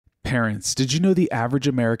Parents, did you know the average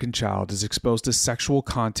American child is exposed to sexual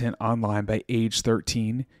content online by age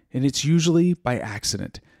 13? And it's usually by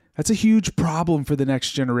accident. That's a huge problem for the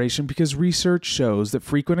next generation because research shows that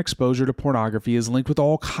frequent exposure to pornography is linked with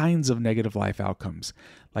all kinds of negative life outcomes,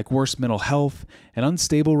 like worse mental health and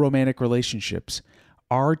unstable romantic relationships.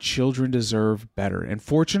 Our children deserve better, and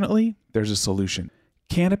fortunately, there's a solution.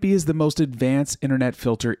 Canopy is the most advanced internet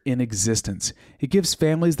filter in existence. It gives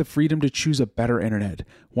families the freedom to choose a better internet,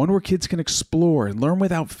 one where kids can explore and learn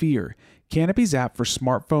without fear. Canopy's app for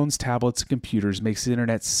smartphones, tablets, and computers makes the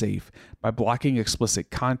internet safe by blocking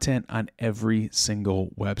explicit content on every single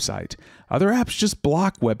website. Other apps just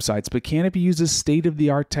block websites, but Canopy uses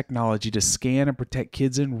state-of-the-art technology to scan and protect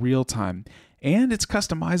kids in real time. And it's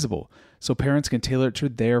customizable, so parents can tailor it to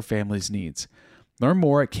their family's needs. Learn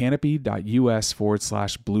more at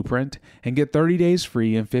canopy.us/blueprint and get 30 days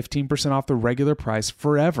free and 15% off the regular price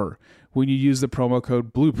forever when you use the promo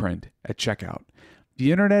code Blueprint at checkout.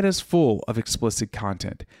 The internet is full of explicit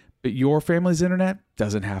content, but your family's internet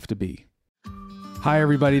doesn't have to be. Hi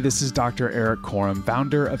everybody, this is Dr. Eric Corum,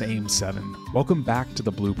 founder of AIM7. Welcome back to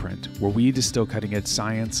The Blueprint, where we distill cutting-edge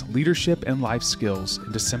science, leadership, and life skills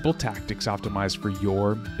into simple tactics optimized for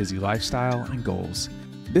your busy lifestyle and goals.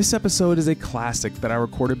 This episode is a classic that I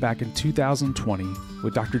recorded back in 2020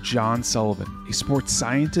 with Dr. John Sullivan, a sports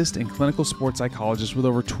scientist and clinical sports psychologist with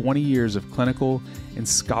over 20 years of clinical and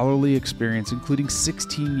scholarly experience, including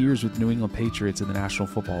 16 years with New England Patriots in the National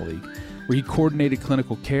Football League, where he coordinated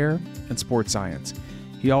clinical care and sports science.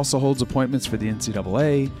 He also holds appointments for the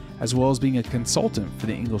NCAA, as well as being a consultant for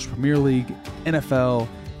the English Premier League, NFL,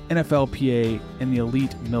 NFLPA, and the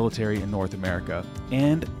elite military in North America,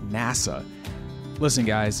 and NASA. Listen,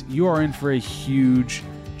 guys, you are in for a huge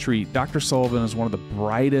treat. Dr. Sullivan is one of the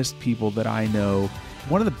brightest people that I know,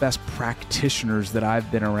 one of the best practitioners that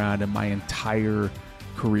I've been around in my entire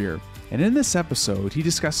career. And in this episode, he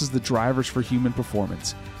discusses the drivers for human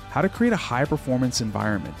performance, how to create a high-performance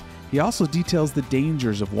environment. He also details the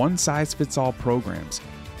dangers of one-size-fits-all programs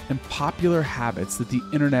and popular habits that the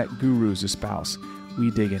internet gurus espouse.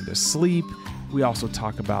 We dig into sleep. We also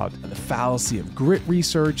talk about the fallacy of grit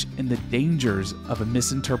research and the dangers of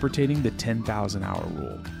misinterpreting the 10,000-hour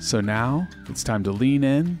rule. So now it's time to lean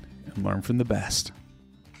in and learn from the best.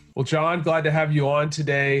 Well, John, glad to have you on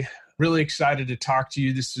today. Really excited to talk to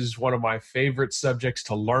you. This is one of my favorite subjects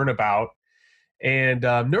to learn about. And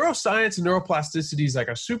neuroscience and neuroplasticity is like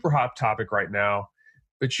a super hot topic right now.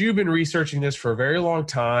 But you've been researching this for a very long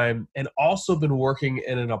time and also been working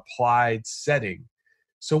in an applied setting.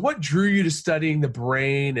 So what drew you to studying the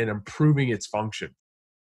brain and improving its function?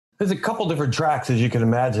 There's a couple different tracks, as you can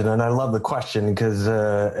imagine, and I love the question because,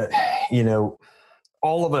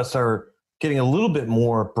 all of us are getting a little bit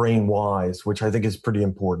more brain wise, which I think is pretty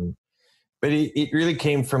important. But it really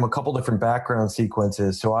came from a couple different background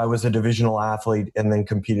sequences. So I was a divisional athlete and then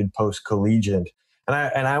competed post-collegiate.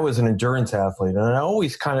 And I was an endurance athlete. And I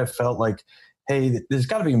always kind of felt like, hey, there's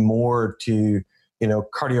got to be more to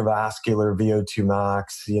cardiovascular VO2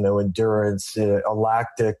 max, endurance,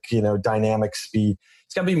 lactic, dynamic speed.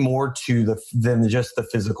 It's got to be more than just the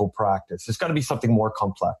physical practice. It's got to be something more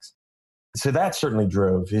complex. So that certainly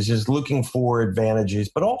drove, is just looking for advantages,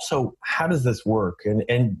 but also how does this work?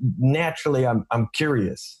 And naturally, I'm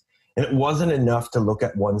curious. And it wasn't enough to look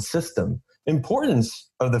at one system. Importance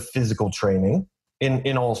of the physical training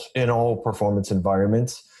in all performance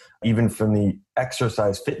environments, even from the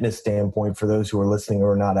exercise fitness standpoint, for those who are listening who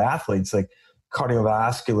are not athletes, like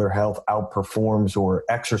cardiovascular health outperforms or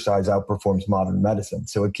exercise outperforms modern medicine.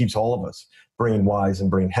 So it keeps all of us brain wise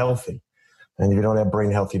and brain healthy. And if you don't have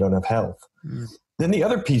brain health, you don't have health. Then the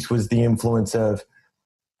other piece was the influence of,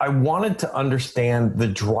 I wanted to understand the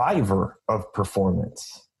driver of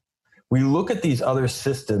performance. We look at these other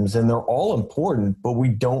systems and they're all important, but we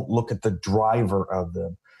don't look at the driver of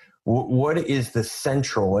them. What is the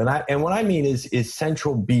central? And what I mean is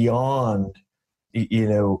central beyond,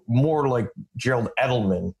 more like Gerald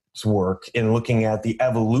Edelman's work in looking at the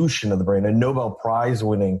evolution of the brain, a Nobel Prize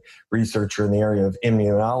winning researcher in the area of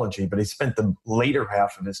immunology, but he spent the later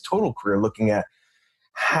half of his total career looking at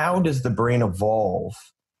how does the brain evolve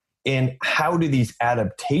and how do these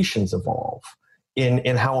adaptations evolve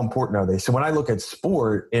and how important are they? So when I look at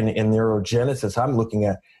sport in neurogenesis, I'm looking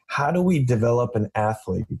at how do we develop an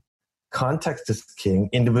athlete? Context is king.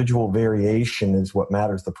 Individual variation is what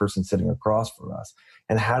matters, the person sitting across from us.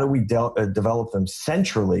 And how do we develop them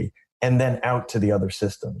centrally and then out to the other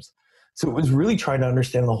systems? So it was really trying to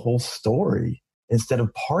understand the whole story instead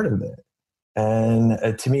of part of it.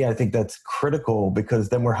 And to me, I think that's critical because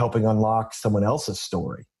then we're helping unlock someone else's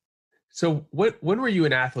story. So when were you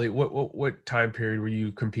an athlete? What time period were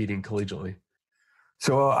you competing collegiately?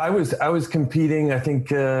 So I was competing, I think,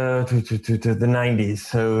 to the 90s.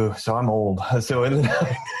 So I'm old. So in the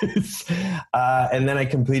 90s, and then I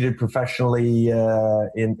competed professionally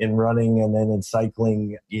in running, and then in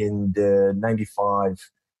cycling in the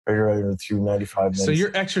 95, right through 95. So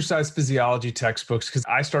your exercise physiology textbooks, because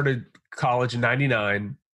I started college in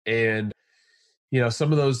 '99, and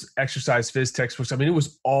some of those exercise phys textbooks. I mean, it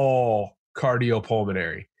was all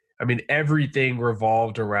cardiopulmonary. I mean, everything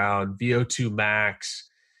revolved around VO2 max.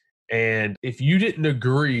 And if you didn't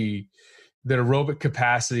agree that aerobic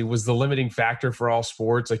capacity was the limiting factor for all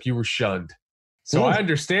sports, like, you were shunned. So I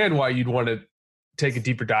understand why you'd want to take a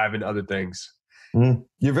deeper dive into other things.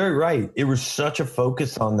 You're very right. It was such a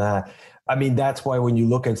focus on that. I mean, that's why when you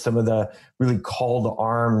look at some of the really call to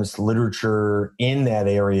arms literature in that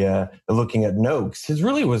area, looking at Noakes, his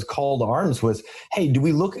really was call to arms was, hey, do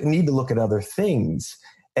we need to look at other things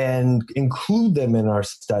and include them in our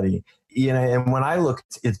study? And when I look,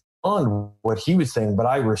 it's on what he was saying, but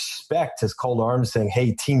I respect his call to arms saying,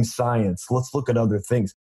 hey, team science, let's look at other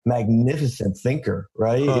things. Magnificent thinker,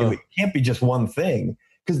 right? It can't be just one thing,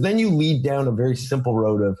 because then you lead down a very simple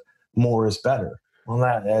road of more is better. Well,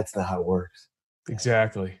 that's not how it works.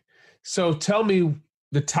 Exactly. So tell me,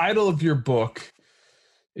 the title of your book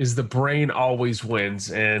is The Brain Always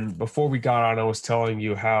Wins. And before we got on, I was telling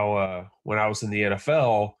you how when I was in the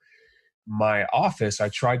NFL, my office, I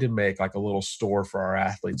tried to make like a little store for our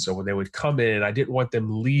athletes. So when they would come in, I didn't want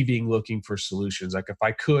them leaving looking for solutions. Like, if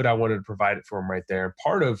I could, I wanted to provide it for them right there. And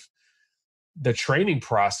part of the training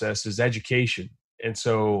process is education. And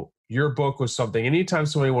so your book was something, anytime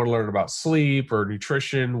somebody wanted to learn about sleep or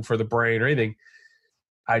nutrition for the brain or anything,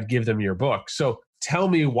 I'd give them your book. So tell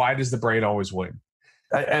me, why does the brain always win?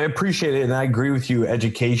 I appreciate it, and I agree with you.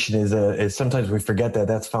 Education is sometimes we forget that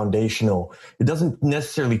that's foundational. It doesn't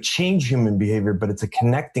necessarily change human behavior, but it's a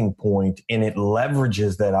connecting point, and it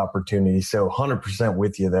leverages that opportunity. So 100%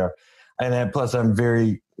 with you there. And plus, I'm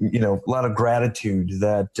very, a lot of gratitude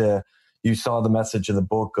that you saw the message of the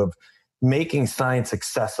book of making science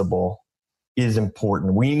accessible is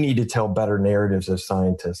important. We need to tell better narratives as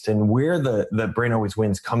scientists, and where the brain always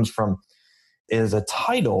wins comes from is a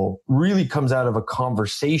title really comes out of a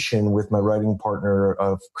conversation with my writing partner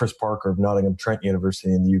of Chris Parker of Nottingham Trent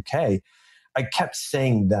University in the UK. I kept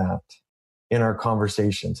saying that in our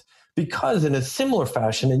conversations because in a similar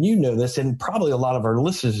fashion, and you know this, and probably a lot of our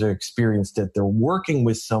listeners have experienced it, they're working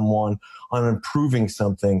with someone on improving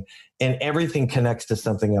something and everything connects to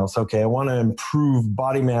something else. Okay, I want to improve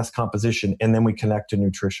body mass composition, and then we connect to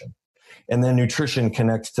nutrition. And then nutrition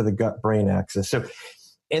connects to the gut-brain axis.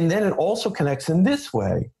 And then it also connects in this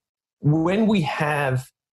way. When we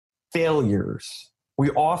have failures, we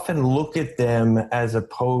often look at them as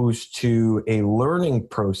opposed to a learning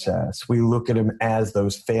process. We look at them as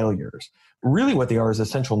those failures. Really what they are is a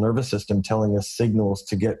central nervous system telling us signals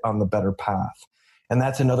to get on the better path. And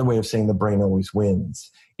that's another way of saying the brain always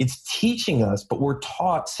wins. It's teaching us, but we're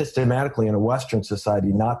taught systematically in a Western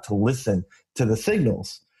society not to listen to the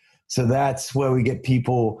signals. So that's where we get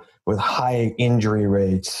people with high injury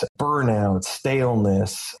rates, burnout,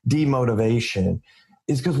 staleness, demotivation,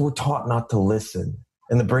 is because we're taught not to listen.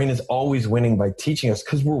 And the brain is always winning by teaching us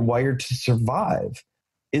because we're wired to survive.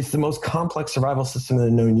 It's the most complex survival system in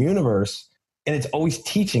the known universe, and it's always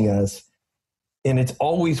teaching us, and it's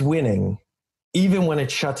always winning, even when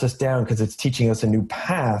it shuts us down, because it's teaching us a new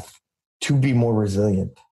path to be more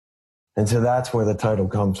resilient. And so that's where the title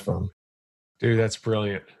comes from. Dude, that's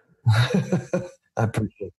brilliant. I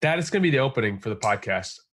appreciate it. That is going to be the opening for the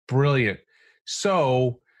podcast. Brilliant.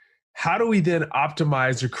 So how do we then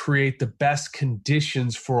optimize or create the best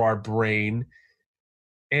conditions for our brain?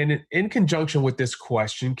 And in conjunction with this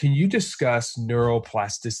question, can you discuss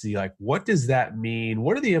neuroplasticity? Like, what does that mean?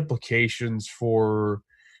 What are the implications for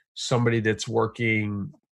somebody that's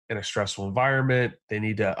working in a stressful environment? They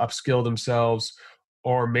need to upskill themselves,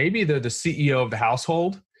 or maybe they're the CEO of the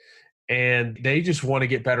household and they just want to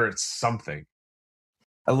get better at something.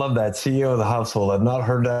 I love that, CEO of the household. I've not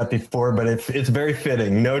heard that before, but it's very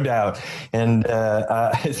fitting, no doubt. And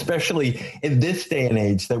especially in this day and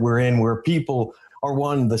age that we're in, where people are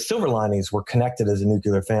the silver linings, we're connected as a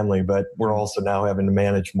nuclear family, but we're also now having to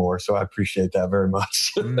manage more. So I appreciate that very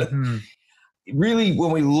much. Mm-hmm. Really,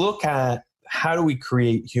 when we look at how do we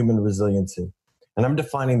create human resiliency, and I'm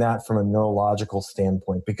defining that from a neurological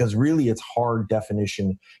standpoint, because really it's hard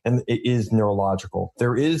definition and it is neurological.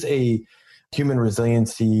 There is a human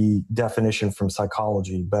resiliency definition from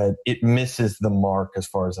psychology, but it misses the mark as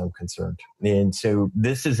far as I'm concerned. And so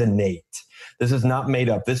this is innate. This is not made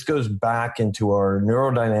up. This goes back into our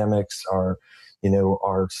neurodynamics, our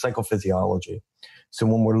psychophysiology. So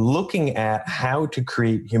when we're looking at how to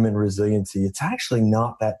create human resiliency, it's actually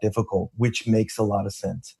not that difficult, which makes a lot of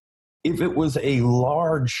sense. If it was a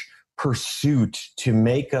large pursuit to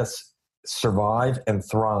make us survive and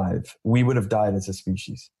thrive, we would have died as a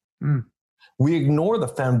species. We ignore the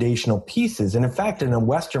foundational pieces. And in fact, in the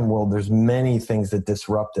Western world, there's many things that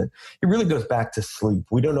disrupt it. It really goes back to sleep.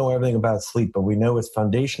 We don't know everything about sleep, but we know its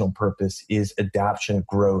foundational purpose is adaptation,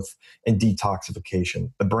 growth, and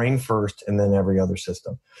detoxification. The brain first, and then every other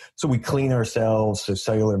system. So we clean ourselves, so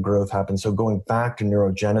cellular growth happens. So going back to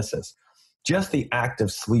neurogenesis, just the act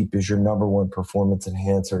of sleep is your number one performance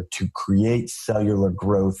enhancer to create cellular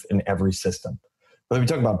growth in every system. Whether we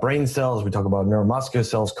talk about brain cells, we talk about neuromuscular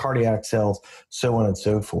cells, cardiac cells, so on and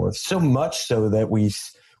so forth. So much so that we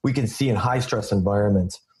can see in high stress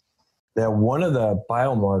environments that one of the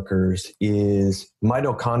biomarkers is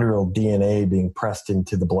mitochondrial DNA being pressed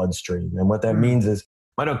into the bloodstream. And what that means is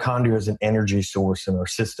mitochondria is an energy source in our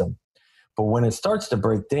system. But when it starts to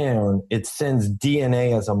break down, it sends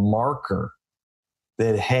DNA as a marker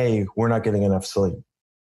that, hey, we're not getting enough sleep.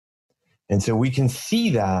 And so we can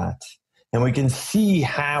see that. And we can see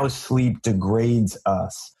how sleep degrades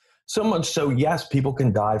us. So much so, yes, people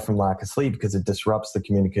can die from lack of sleep because it disrupts the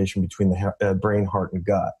communication between the brain, heart, and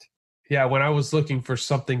gut. Yeah, when I was looking for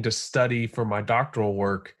something to study for my doctoral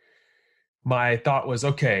work, my thought was,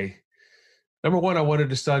 okay, number one, I wanted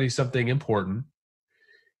to study something important.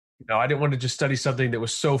 I didn't want to just study something that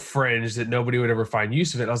was so fringe that nobody would ever find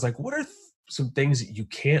use of it. I was like, what are some things that you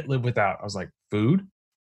can't live without? I was like, food,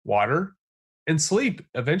 water, and sleep.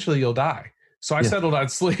 Eventually you'll die. So I settled on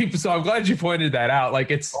sleep. So I'm glad you pointed that out.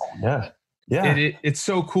 Like it's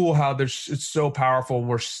so cool how it's so powerful. And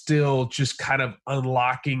we're still just kind of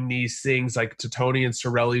unlocking these things like Tony and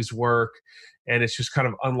Sorelli's work. And it's just kind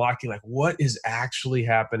of unlocking like what is actually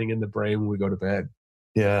happening in the brain when we go to bed.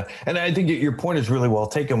 Yeah. And I think your point is really well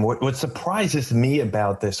taken. What surprises me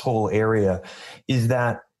about this whole area is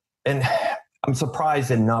that, and I'm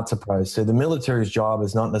surprised and not surprised. So the military's job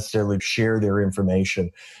is not necessarily to share their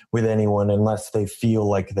information with anyone unless they feel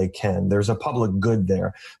like they can. There's a public good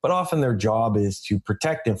there. But often their job is to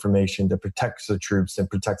protect information, to protect the troops and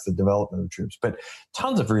protect the development of the troops. But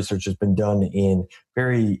tons of research has been done in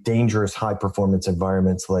very dangerous, high-performance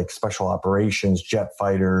environments like special operations, jet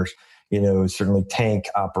fighters, certainly tank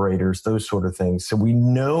operators, those sort of things. So we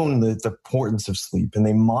know the importance of sleep, and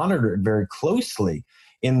they monitor it very closely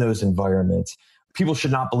in those environments. People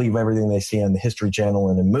should not believe everything they see on the History Channel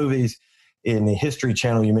and in movies. In the History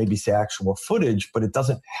Channel, you maybe see actual footage, but it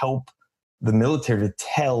doesn't help the military to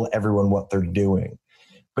tell everyone what they're doing.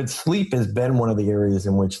 But sleep has been one of the areas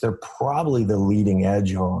in which they're probably the leading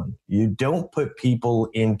edge on. You don't put people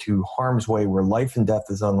into harm's way where life and death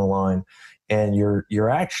is on the line, and you're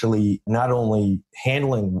actually not only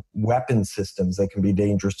handling weapon systems that can be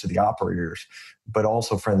dangerous to the operators, but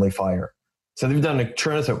also friendly fire. So they've done a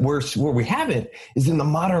tremendous. Where we haven't is in the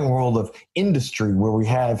modern world of industry, where we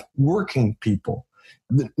have working people,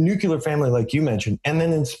 the nuclear family, like you mentioned, and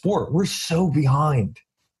then in sport, we're so behind.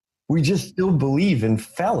 We just still believe in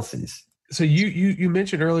fallacies. So you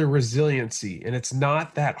mentioned earlier resiliency, and it's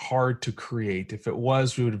not that hard to create. If it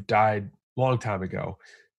was, we would have died a long time ago.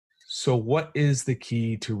 So what is the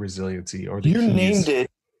key to resiliency, or the you keys? Named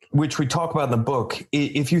it, which we talk about in the book.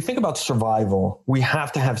 If you think about survival, we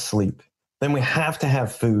have to have sleep. Then we have to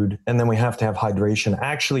have food, and then we have to have hydration.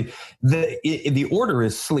 Actually, the order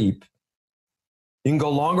is sleep. You can go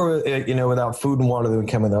longer, without food and water than we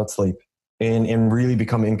can without sleep, and really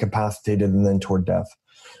become incapacitated and then toward death.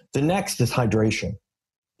 The next is hydration,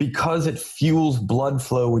 because it fuels blood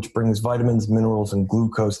flow, which brings vitamins, minerals, and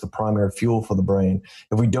glucose, the primary fuel for the brain.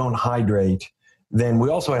 If we don't hydrate, then we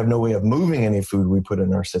also have no way of moving any food we put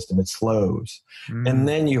in our system. It slows. And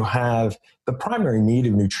then you have the primary need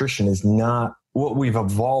of nutrition is not what we've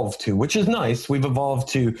evolved to, which is nice. We've evolved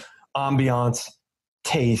to ambiance,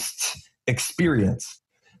 taste, experience,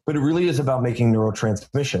 but it really is about making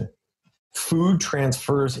neurotransmission. Food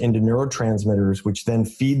transfers into neurotransmitters, which then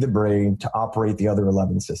feed the brain to operate the other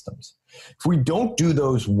 11 systems. If we don't do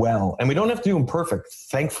those well, and we don't have to do them perfect,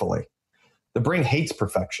 thankfully, the brain hates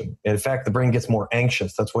perfection. In fact, the brain gets more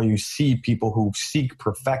anxious. That's why you see people who seek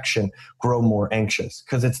perfection grow more anxious,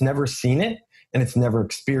 because it's never seen it and it's never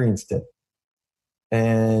experienced it.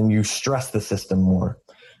 And you stress the system more.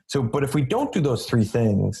 So, but if we don't do those three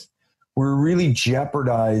things, we're really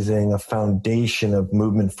jeopardizing a foundation of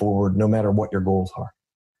movement forward, no matter what your goals are.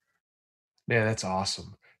 Man, that's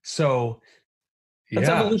awesome. So, That's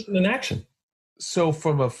yeah. evolution in action. So,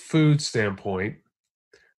 from a food standpoint,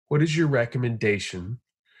 what is your recommendation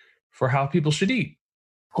for how people should eat?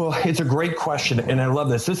 Well, it's a great question, and I love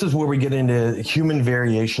this. This is where we get into human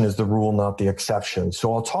variation is the rule, not the exception.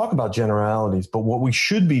 So I'll talk about generalities, but what we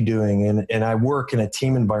should be doing, and I work in a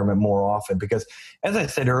team environment more often because, as I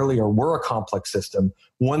said earlier, we're a complex system.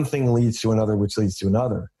 One thing leads to another, which leads to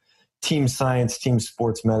another. Team science, team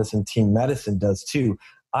sports medicine, team medicine does too.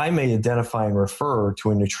 I may identify and refer to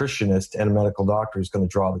a nutritionist and a medical doctor who's going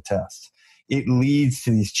to draw the test. It leads to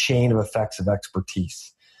these chain of effects of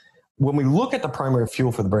expertise. When we look at the primary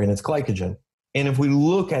fuel for the brain, it's glycogen. And if we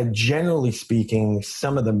look at, generally speaking,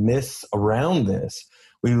 some of the myths around this,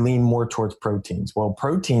 we lean more towards proteins. Well,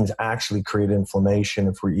 proteins actually create inflammation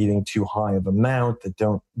if we're eating too high of amount that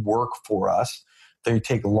don't work for us. They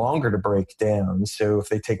take longer to break down. So if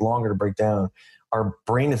they take longer to break down, our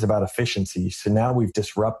brain is about efficiency. So now we've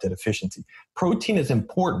disrupted efficiency. Protein is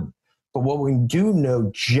important, but what we do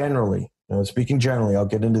know generally, speaking generally, I'll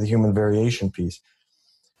get into the human variation piece,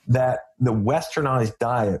 that the westernized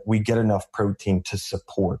diet, we get enough protein to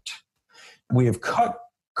support. We have cut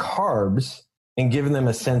carbs and given them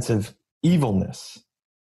a sense of evilness.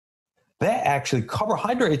 That actually,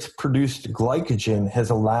 carbohydrates produced glycogen has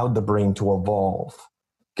allowed the brain to evolve.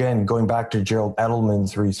 Again, going back to Gerald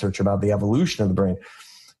Edelman's research about the evolution of the brain,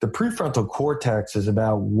 the prefrontal cortex is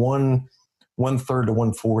about one third to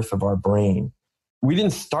 1/4 of our brain. We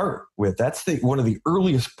didn't start with, that's one of the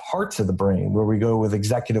earliest parts of the brain where we go with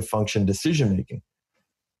executive function decision making.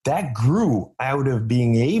 That grew out of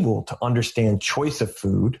being able to understand choice of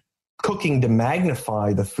food, cooking to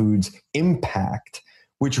magnify the food's impact,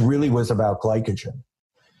 which really was about glycogen.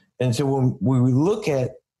 And so when we look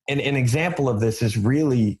at, an example of this is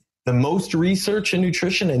really the most research in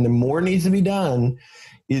nutrition, and the more needs to be done,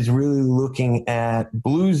 is really looking at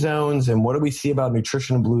blue zones and what do we see about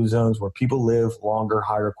nutrition in blue zones where people live longer,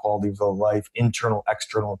 higher quality of life, internal,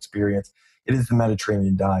 external experience. It is the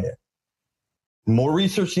Mediterranean diet. More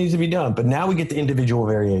research needs to be done, but now we get to individual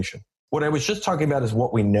variation. What I was just talking about is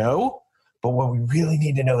what we know, but what we really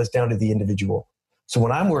need to know is down to the individual. So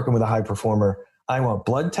when I'm working with a high performer, I want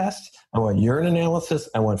blood tests, I want urine analysis,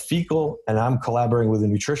 I want fecal, and I'm collaborating with a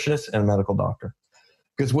nutritionist and a medical doctor.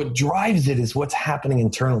 Because what drives it is what's happening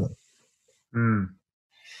internally. And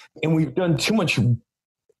we've done too much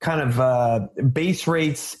kind of base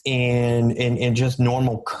rates and just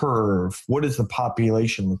normal curve. What does the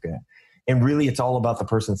population look at? And really, it's all about the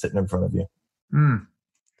person sitting in front of you.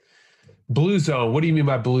 Blue zone. What do you mean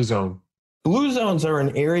by blue zone? Blue zones are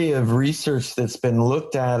an area of research that's been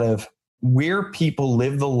looked at of where people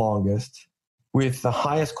live the longest with the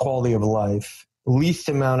highest quality of life, least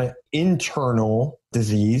amount of internal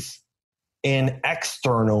disease and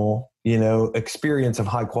external, experience of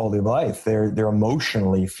high quality of life. They're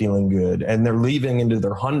emotionally feeling good and they're leaving into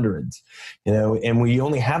their hundreds, and we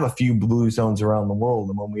only have a few blue zones around the world.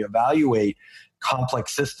 And when we evaluate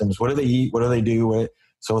complex systems, what do they eat? What do they do?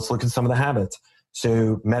 So let's look at some of the habits.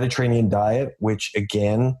 So Mediterranean diet, which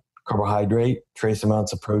again, carbohydrate, trace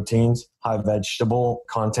amounts of proteins, high vegetable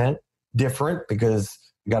content, different because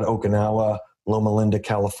you got Okinawa, Loma Linda,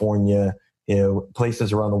 California,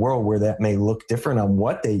 places around the world where that may look different on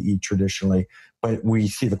what they eat traditionally, but we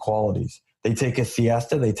see the qualities. They take a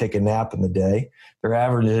siesta, they take a nap in the day. They're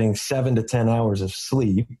averaging 7 to 10 hours of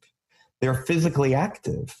sleep. They're physically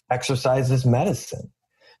active. Exercise is medicine.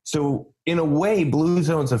 So in a way, blue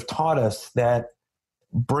zones have taught us that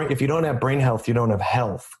if you don't have brain health, you don't have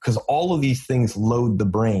health, because all of these things load the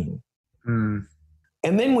brain.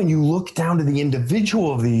 And then when you look down to the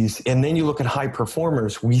individual of these, and then you look at high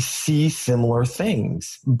performers, we see similar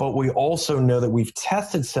things. But we also know that we've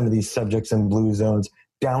tested some of these subjects in blue zones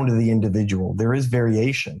down to the individual. There is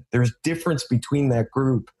variation. There's difference between that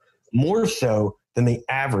group, more so than the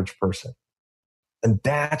average person. And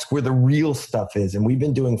that's where the real stuff is. And we've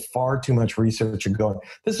been doing far too much research and going,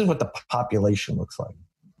 this is what the population looks like.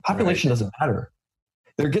 Population doesn't matter.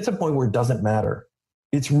 There gets a point where it doesn't matter.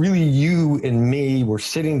 It's really you and me. We're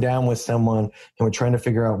sitting down with someone and we're trying to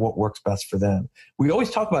figure out what works best for them. We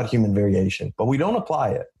always talk about human variation, but we don't apply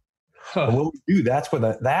it. And when we do, that's where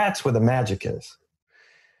the magic is.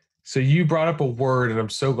 So you brought up a word, and I'm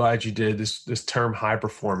so glad you did, this term high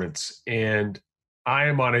performance. And I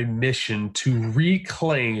am on a mission to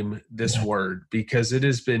reclaim this word because it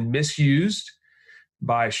has been misused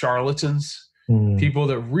by charlatans, people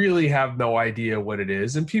that really have no idea what it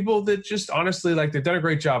is, and people that just honestly, they've done a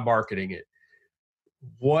great job marketing it.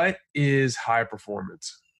 What is high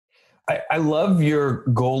performance? I love your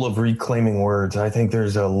goal of reclaiming words. I think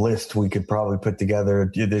there's a list we could probably put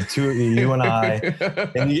together, the two, you and I,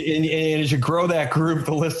 and as you grow that group,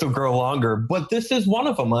 the list will grow longer. But this is one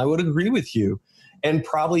of them. I would agree with you. And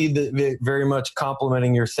probably very much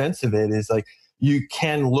complimenting your sense of it is like, you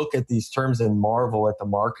can look at these terms and marvel at the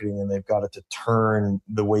marketing, and they've got it to turn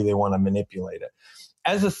the way they want to manipulate it.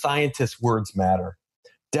 As a scientist, words matter.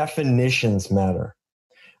 Definitions matter.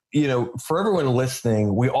 For everyone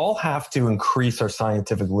listening, we all have to increase our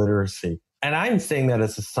scientific literacy. And I'm saying that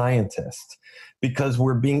as a scientist because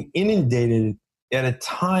we're being inundated at a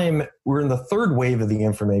time, we're in the third wave of the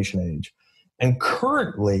information age. And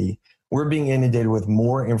currently, we're being inundated with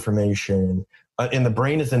more information. And the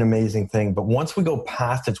brain is an amazing thing. But once we go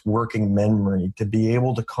past its working memory to be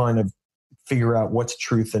able to kind of figure out what's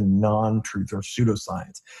truth and non-truth or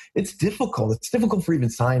pseudoscience, it's difficult. It's difficult for even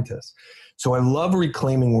scientists. So I love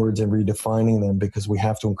reclaiming words and redefining them because we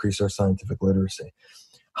have to increase our scientific literacy.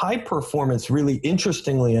 High performance, really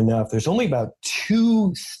interestingly enough, there's only about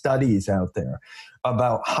 2 studies out there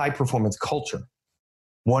about high performance culture.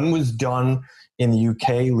 One was done in the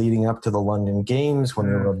UK leading up to the London Games when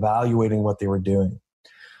they were evaluating what they were doing.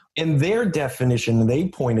 And their definition, they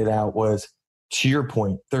pointed out, was, to your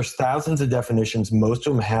point, there's thousands of definitions. Most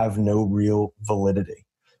of them have no real validity.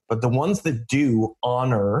 But the ones that do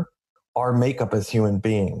honor our makeup as human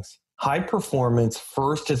beings. High performance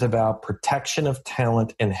first is about protection of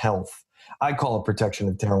talent and health. I call it protection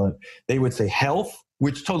of talent. They would say health,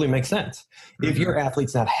 which totally makes sense. Mm-hmm. If your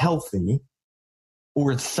athlete's not healthy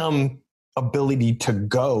or some ability to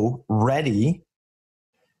go ready,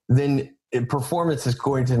 then performance is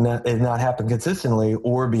going to not happen consistently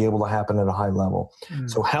or be able to happen at a high level. Mm.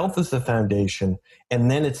 So health is the foundation, and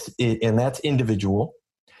then and that's individual.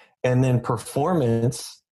 And then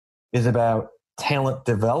performance is about talent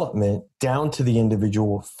development down to the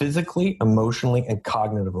individual physically, emotionally, and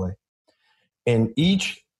cognitively. And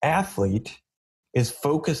each athlete is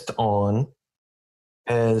focused on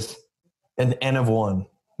as an N of 1,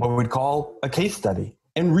 what we'd call a case study.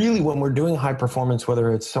 And really, when we're doing high performance,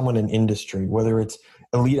 whether it's someone in industry, whether it's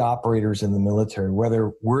elite operators in the military,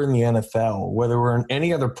 whether we're in the NFL, whether we're in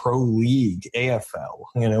any other pro league,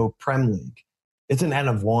 AFL, Prem League, it's an N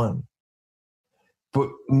of 1. But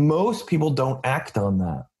most people don't act on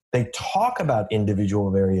that. They talk about individual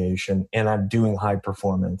variation and I'm doing high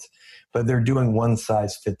performance, but they're doing one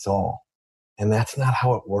size fits all. And that's not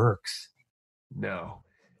how it works. No.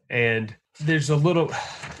 And there's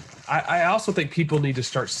I also think people need to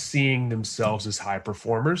start seeing themselves as high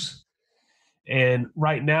performers. And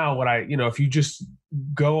right now, if you just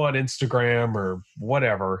go on Instagram or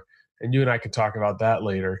whatever, and you and I could talk about that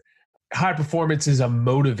later, high performance is a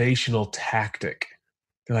motivational tactic.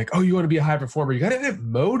 They're like, oh, you want to be a high performer? You got to get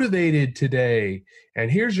motivated today.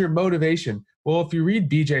 And here's your motivation. Well, if you read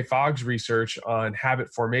BJ Fogg's research on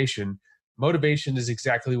habit formation, motivation is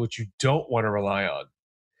exactly what you don't want to rely on.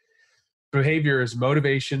 Behavior is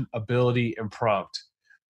motivation, ability, and prompt.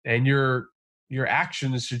 And your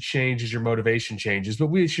actions should change as your motivation changes, but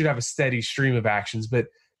we should have a steady stream of actions. But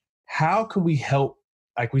how can we help,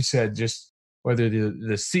 like we said, just whether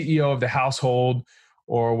the CEO of the household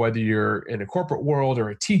or whether you're in a corporate world or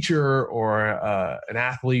a teacher or an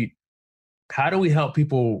athlete, how do we help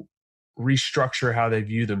people restructure how they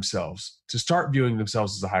view themselves to start viewing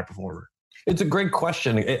themselves as a high performer? It's a great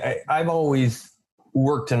question. I've always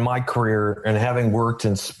worked in my career, and having worked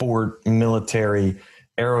in sport, military,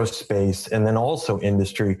 aerospace, and then also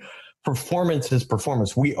industry, performance is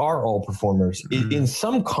performance. We are all performers. Mm-hmm. In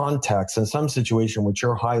some context, in some situation, which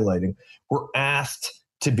you're highlighting, we're asked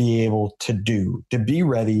to be able to be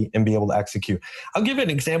ready and be able to execute. I'll give an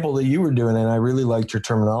example that you were doing, and I really liked your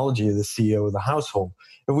terminology of the CEO of the household.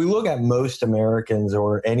 If we look at most Americans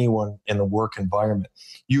or anyone in the work environment,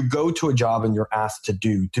 you go to a job and you're asked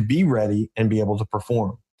to be ready and be able to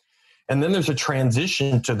perform. And then there's a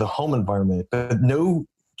transition to the home environment, but no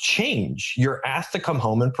change. You're asked to come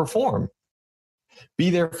home and perform.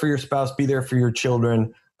 Be there for your spouse, be there for your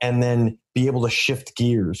children, and then be able to shift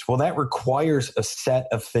gears. Well, that requires a set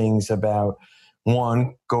of things about,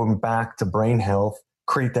 one, going back to brain health,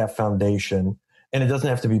 create that foundation. And it doesn't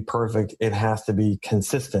have to be perfect. It has to be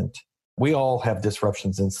consistent. We all have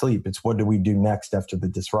disruptions in sleep. It's what do we do next after the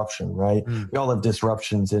disruption, right? We all have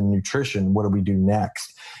disruptions in nutrition. What do we do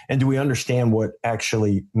next? And do we understand what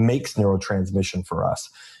actually makes neurotransmission for us?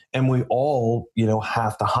 And we all,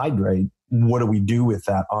 have to hydrate. What do we do with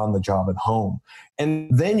that on the job at home? And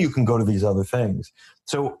then you can go to these other things.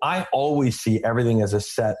 So I always see everything as a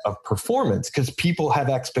set of performance because people have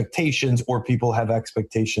expectations or people have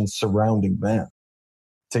expectations surrounding them.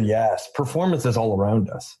 So yes, performance is all around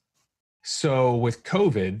us. So with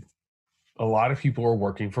COVID, a lot of people are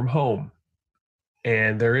working from home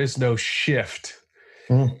and there is no shift.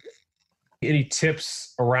 Mm. Any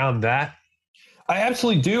tips around that? I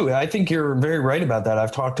absolutely do. I think you're very right about that.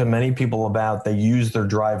 I've talked to many people about they use their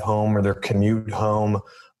drive home or their commute home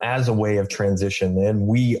as a way of transition. And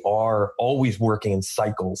we are always working in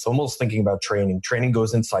cycles. Almost thinking about training. Training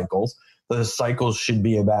goes in cycles. The cycles should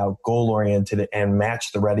be about goal-oriented and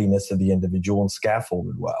match the readiness of the individual and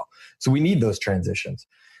scaffolded well. So we need those transitions.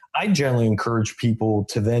 I generally encourage people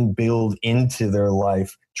to then build into their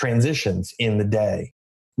life transitions in the day,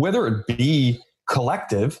 whether it be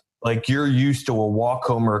collective, like you're used to a walk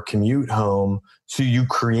home or a commute home, so you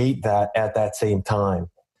create that at that same time.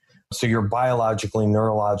 So you're biologically,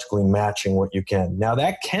 neurologically matching what you can. Now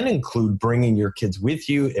that can include bringing your kids with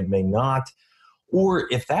you. It may not. Or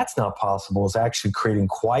if that's not possible, is actually creating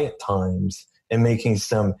quiet times and making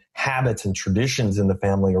some habits and traditions in the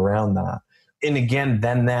family around that. And again,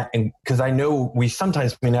 then that, because I know we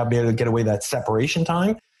sometimes may not be able to get away that separation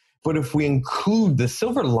time, but if we include the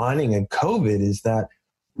silver lining in COVID is that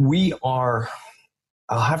I'll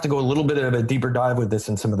have to go a little bit of a deeper dive with this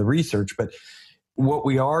in some of the research, but what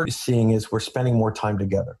we are seeing is we're spending more time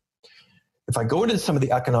together. If I go into some of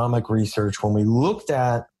the economic research, when we looked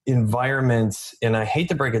at environments, and I hate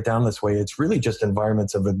to break it down this way, it's really just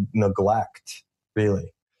environments of neglect,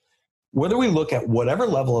 really. Whether we look at whatever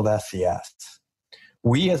level of SES,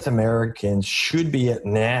 we as Americans should be at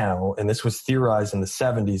now, and this was theorized in the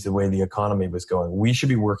 70s, the way the economy was going, we should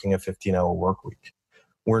be working a 15-hour work week.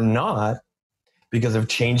 We're not, because of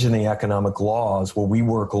change in the economic laws where we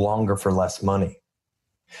work longer for less money.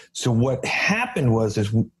 So what happened was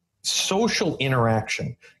social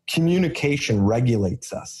interaction, communication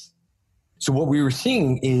regulates us. So what we were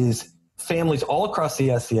seeing is families all across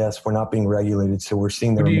the SES were not being regulated. So we're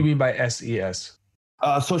seeing What do you mean by SES?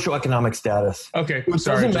 Socioeconomic status. Okay. It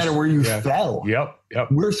doesn't matter where you fell. Yep.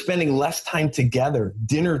 We're spending less time together,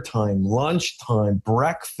 dinner time, lunch time,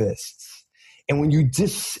 breakfasts. And when you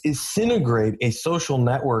disintegrate a social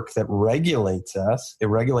network that regulates us, it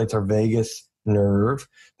regulates our vagus nerve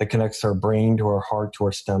that connects our brain to our heart to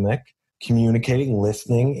our stomach, communicating,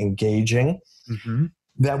 listening, engaging. Mm-hmm.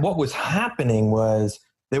 That what was happening was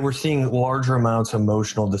they were seeing larger amounts of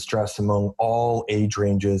emotional distress among all age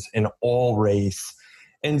ranges and all race.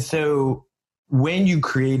 And so when you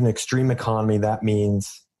create an extreme economy, that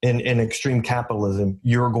means in extreme capitalism,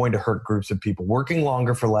 you're going to hurt groups of people working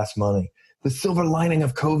longer for less money. The silver lining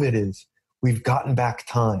of COVID is we've gotten back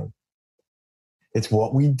time. It's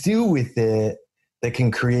what we do with it that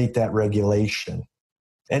can create that regulation.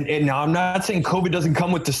 And now I'm not saying COVID doesn't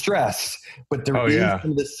come with distress, but there is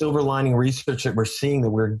some of the silver lining research that we're seeing that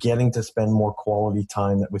we're getting to spend more quality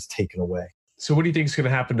time that was taken away. So what do you think is going to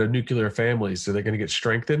happen to nuclear families? Are they going to get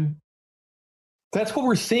strengthened? That's what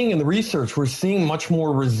we're seeing in the research. We're seeing much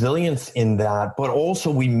more resilience in that, but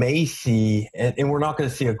also we may see, and we're not going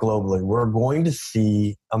to see it globally, we're going to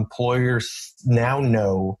see employers now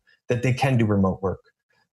know that they can do remote work.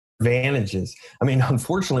 Advantages. I mean,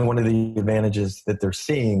 unfortunately, one of the advantages that they're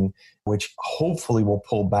seeing, which hopefully will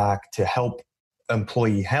pull back to help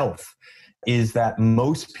employee health, is that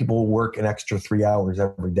most people work an extra 3 hours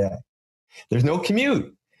every day. There's no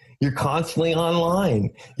commute. You're constantly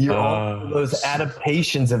online. You're all those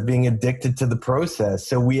adaptations of being addicted to the process.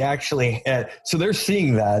 So we actually, so they're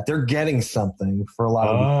seeing that. They're getting something for a lot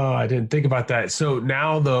of people. I didn't think about that. So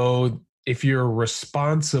now, though, if you're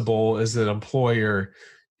responsible as an employer,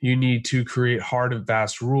 you need to create hard and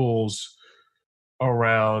fast rules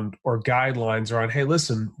around or guidelines around, hey,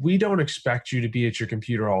 listen, we don't expect you to be at your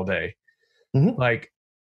computer all day. Mm-hmm. Like,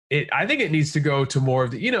 I think it needs to go to more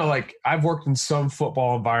of the, like I've worked in some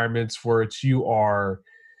football environments where it's you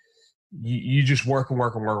just work and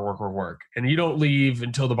work and work and work and work. And you don't leave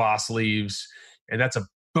until the boss leaves. And that's a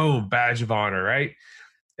boom, badge of honor, right?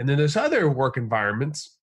 And then there's other work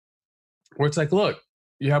environments where it's like, look,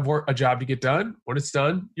 you have a job to get done. When it's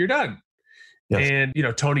done, you're done. Yes. And,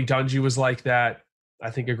 Tony Dungy was like that. I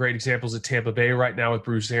think a great example is at Tampa Bay right now with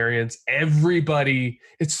Bruce Arians. Everybody,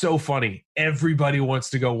 it's so funny. Everybody wants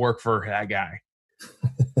to go work for that guy.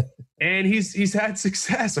 And he's had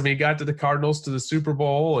success. I mean, he got to the Cardinals to the Super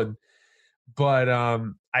Bowl. But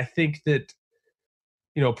I think that,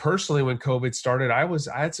 personally, when COVID started, I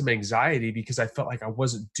had some anxiety because I felt like I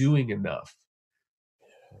wasn't doing enough.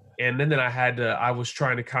 And then I was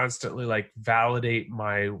trying to constantly validate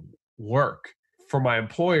my work for my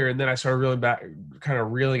employer. And then I started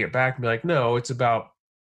reeling it back and be like, no, it's about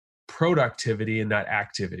productivity and not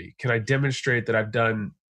activity. Can I demonstrate that I've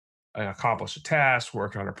accomplished a task,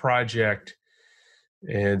 worked on a project?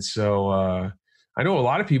 And so I know a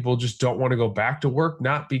lot of people just don't want to go back to work,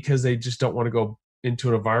 not because they just don't want to go into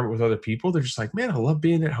an environment with other people. They're just like, man, I love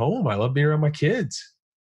being at home. I love being around my kids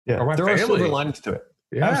Yeah, or my there are silver family. linings to it.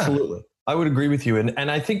 Yeah. Absolutely. I would agree with you.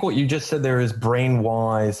 And I think what you just said there is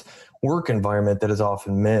brain-wise work environment that is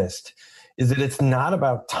often missed, is that it's not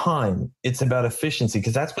about time. It's about efficiency,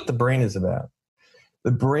 because that's what the brain is about.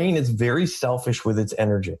 The brain is very selfish with its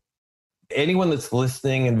energy. Anyone that's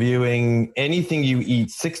listening and viewing, anything you eat,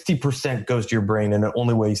 60% goes to your brain and it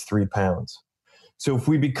only weighs 3 pounds. So if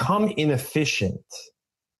we become inefficient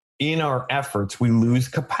in our efforts, we lose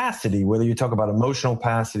capacity, whether you talk about emotional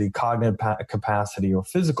capacity, cognitive capacity, or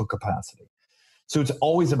physical capacity. So it's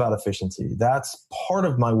always about efficiency. That's part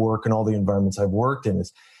of my work and all the environments I've worked in.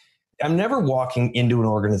 Is I'm never walking into an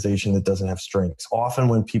organization that doesn't have strengths. Often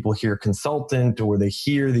when people hear consultant or they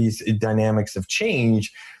hear these dynamics of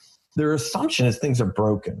change, their assumption is things are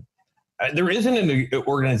broken. There isn't an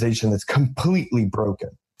organization that's completely broken.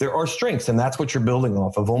 There are strengths, and that's what you're building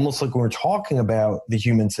off of, almost like when we're talking about the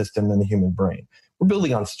human system and the human brain. We're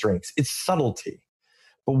building on strengths. It's subtlety.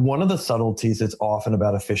 But one of the subtleties is often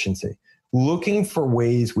about efficiency, looking for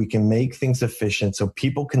ways we can make things efficient so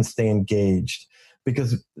people can stay engaged,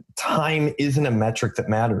 because time isn't a metric that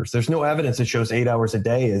matters. There's no evidence that shows 8 hours a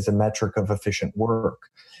day is a metric of efficient work.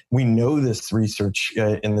 We know this research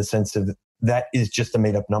in the sense of that is just a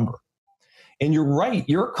made up number. And you're right.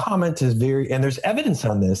 Your comment is and there's evidence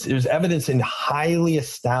on this. There's evidence in highly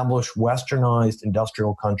established, westernized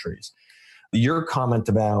industrial countries. Your comment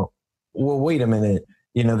about, well, wait a minute,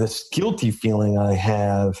 this guilty feeling I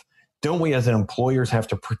have, don't we as employers have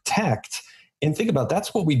to protect? And think about,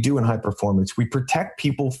 that's what we do in high performance. We protect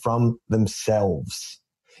people from themselves.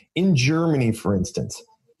 In Germany, for instance,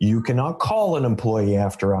 you cannot call an employee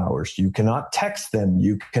after hours. You cannot text them.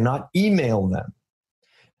 You cannot email them.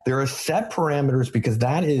 There are set parameters because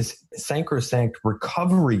that is sacrosanct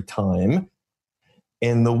recovery time.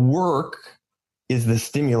 And the work is the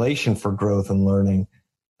stimulation for growth and learning.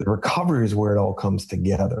 The recovery is where it all comes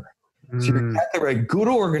together. So you're exactly right. Good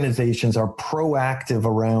organizations are proactive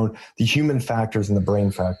around the human factors and the brain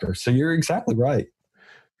factors. So you're exactly right.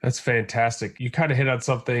 That's fantastic. You kind of hit on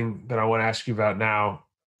something that I want to ask you about now.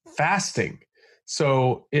 Fasting.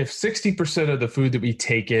 So if 60% of the food that we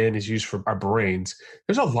take in is used for our brains,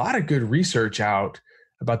 there's a lot of good research out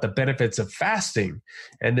about the benefits of fasting.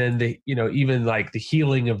 And then even like the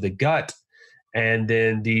healing of the gut, and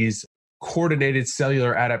then these coordinated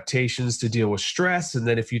cellular adaptations to deal with stress. And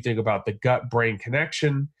then if you think about the gut-brain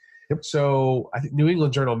connection. Yep. So I think New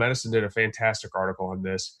England Journal of Medicine did a fantastic article on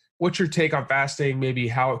this. What's your take on fasting? Maybe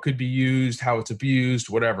how it could be used, how it's abused,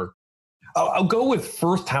 whatever. I'll go with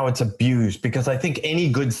first how it's abused, because I think any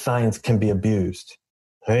good science can be abused.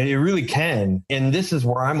 It really can. And this is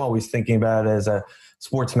where I'm always thinking about as a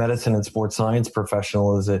sports medicine and sports science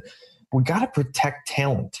professional, is that we got to protect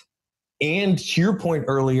talent. And to your point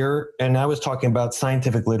earlier, and I was talking about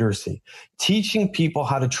scientific literacy, teaching people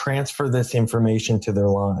how to transfer this information to their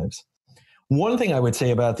lives. One thing I would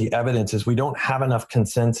say about the evidence is we don't have enough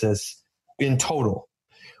consensus in total.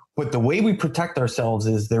 But the way we protect ourselves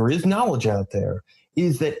is there is knowledge out there,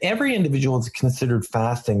 is that every individual that's considered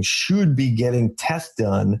fasting should be getting tests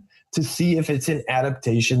done to see if it's an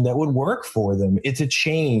adaptation that would work for them. It's a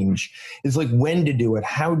change. It's like when to do it,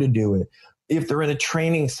 how to do it. If they're in a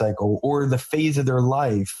training cycle or the phase of their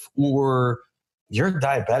life, or you're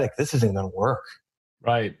diabetic, this isn't going to work.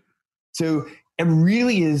 Right. So it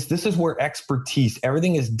really is, this is where expertise,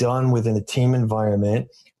 everything is done within a team environment.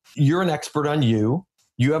 You're an expert on you.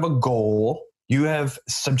 You have a goal. You have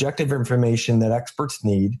subjective information that experts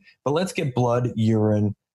need, but let's get blood,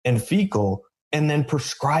 urine, and fecal, and then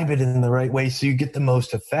prescribe it in the right way so you get the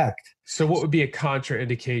most effect. So what would be a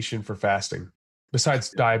contraindication for fasting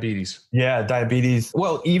besides diabetes? Yeah, diabetes.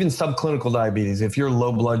 Well, even subclinical diabetes. If you're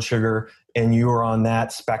low blood sugar and you're on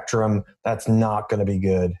that spectrum, that's not going to be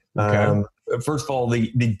good. Okay. First of all, the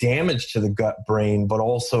damage to the gut brain, but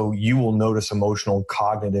also you will notice emotional and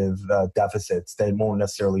cognitive deficits that won't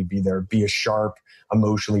necessarily be there. Be a sharp,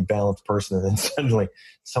 emotionally balanced person, and then suddenly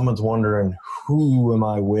someone's wondering, who am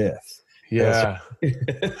I with? Yeah.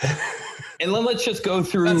 And then let's just go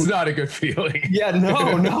through. That's not a good feeling. Yeah,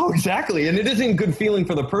 no, exactly. And it isn't a good feeling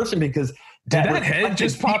for the person, because did that head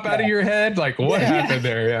just pop out of your head? Like what happened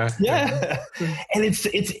there? Yeah. Yeah. And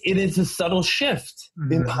it is a subtle shift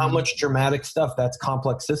in how much dramatic stuff. That's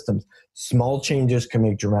complex systems. Small changes can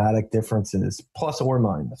make dramatic differences, plus or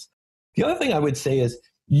minus. The other thing I would say is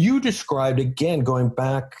you described, again, going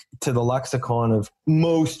back to the lexicon of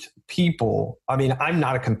most people. I mean, I'm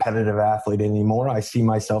not a competitive athlete anymore. I see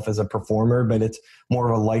myself as a performer, but it's more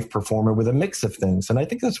of a life performer with a mix of things. And I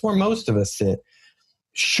think that's where most of us sit.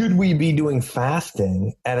 should we be doing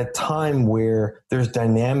fasting at a time where there's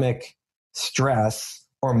dynamic stress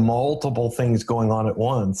or multiple things going on at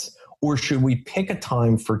once? Or should we pick a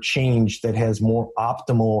time for change that has more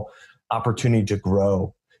optimal opportunity to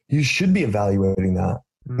grow? You should be evaluating that.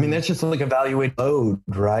 I mean, that's just like evaluate load,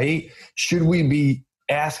 right? Should we be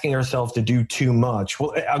asking ourselves to do too much?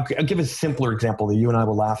 Well, I'll give a simpler example that you and I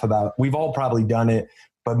will laugh about. We've all probably done it,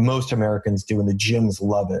 but most Americans do, and the gyms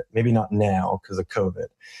love it. Maybe not now because of COVID.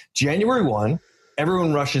 January 1,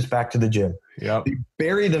 everyone rushes back to the gym. Yep. They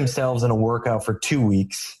bury themselves in a workout for 2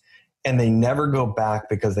 weeks, and they never go back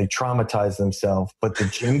because they traumatize themselves. But the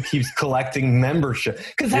gym keeps collecting membership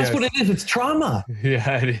because that's what it is. It's trauma.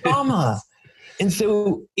 Yeah, it is. Trauma. And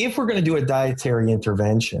so if we're going to do a dietary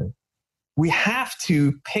intervention, we have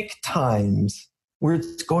to pick times where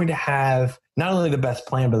it's going to have not only the best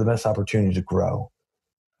plan, but the best opportunity to grow.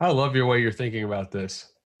 I love your way you're thinking about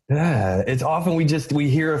this. Yeah, it's often we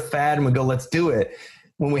hear a fad and we go, let's do it,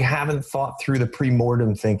 when we haven't thought through the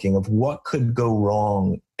pre-mortem thinking of what could go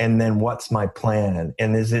wrong and then what's my plan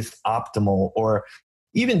and is this optimal or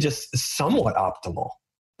even just somewhat optimal.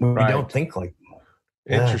 We don't think like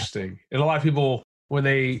that. Interesting. And a lot of people, when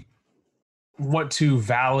they want to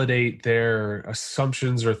validate their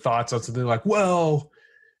assumptions or thoughts on something like, well,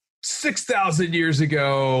 6,000 years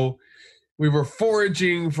ago, we were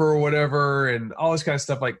foraging for whatever and all this kind of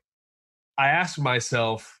stuff. Like, I ask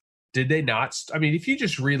myself, did they not? I mean, if you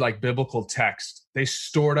just read like biblical text, they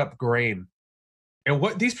stored up grain. And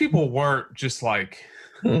what these people weren't just like,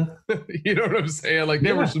 you know what I'm saying? Like,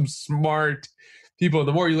 they were some smart people.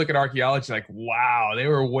 The more you look at archaeology, like, wow, they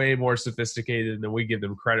were way more sophisticated than we give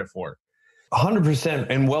them credit for. 100%,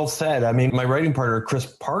 and well said. I mean, my writing partner, Chris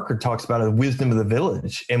Parker, talks about the wisdom of the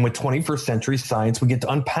village. And with 21st century science, we get to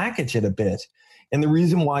unpackage it a bit. And the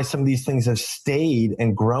reason why some of these things have stayed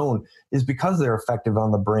and grown is because they're effective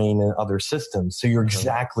on the brain and other systems. So you're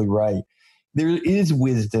exactly right. There is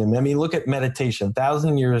wisdom. I mean, look at meditation,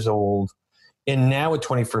 1,000 years old. And now with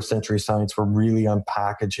 21st century science, we're really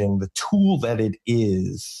unpackaging the tool that it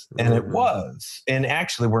is. And it was. And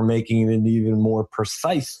actually, we're making it an even more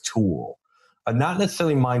precise tool. Not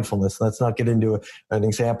necessarily mindfulness. Let's not get into an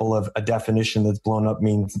example of a definition that's blown up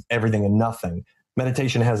means everything and nothing.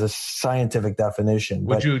 Meditation has a scientific definition.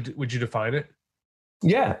 Would you define it?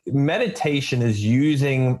 Yeah. Meditation is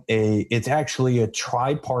it's actually a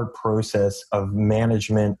tripart process of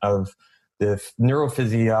management of the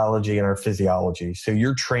neurophysiology and our physiology. So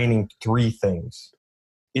you're training three things.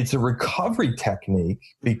 It's a recovery technique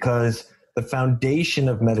because the foundation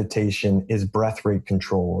of meditation is breath rate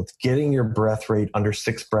control. It's getting your breath rate under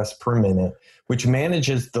 6 breaths per minute, which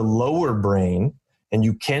manages the lower brain. And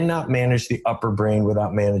you cannot manage the upper brain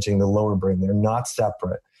without managing the lower brain. They're not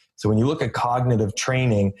separate. So when you look at cognitive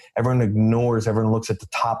training, everyone looks at the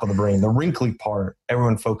top of the brain, the wrinkly part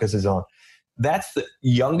everyone focuses on. That's the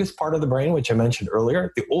youngest part of the brain, which I mentioned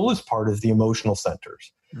earlier. The oldest part is the emotional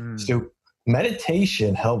centers. So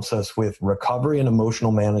meditation helps us with recovery and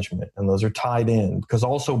emotional management, and those are tied in because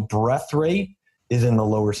also breath rate is in the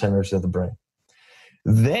lower centers of the brain.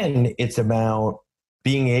 Then it's about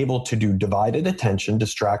being able to do divided attention.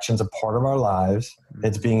 Distraction's a part of our lives.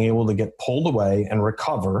 It's being able to get pulled away and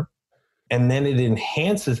recover. And then it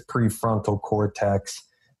enhances prefrontal cortex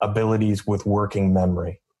abilities with working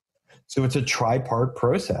memory. So it's a tripart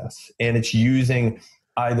process, and it's using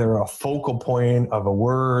either a focal point of a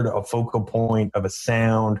word, a focal point of a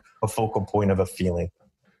sound, a focal point of a feeling.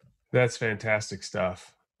 That's fantastic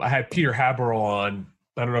stuff. I had Peter Haberl on.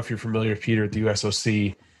 I don't know if you're familiar with Peter at the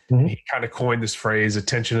USOC. He kind of coined this phrase,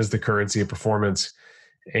 attention is the currency of performance.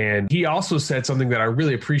 And he also said something that I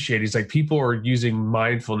really appreciate. He's like, people are using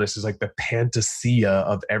mindfulness as like the panacea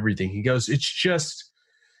of everything. He goes, it's just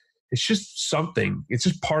something. It's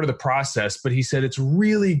just part of the process. But he said, it's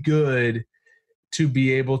really good to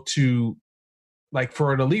be able to, like,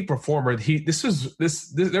 for an elite performer,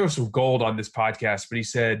 there was some gold on this podcast, but he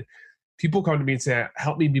said, people come to me and say,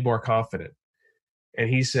 help me be more confident. And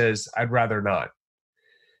he says, I'd rather not.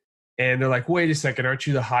 And they're like, wait a second, aren't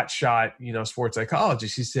you the hot shot, sports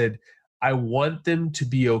psychologist? He said, I want them to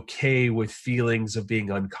be okay with feelings of being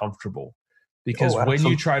uncomfortable. Because when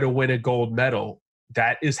you try to win a gold medal,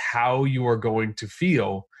 that is how you are going to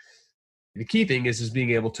feel. The key thing is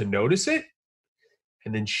being able to notice it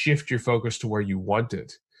and then shift your focus to where you want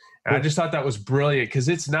it. And I just thought that was brilliant because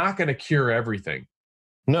it's not going to cure everything.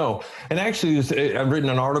 No. And actually, I've written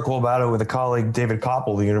an article about it with a colleague, David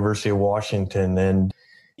Koppel, the University of Washington. And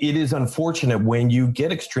it is unfortunate when you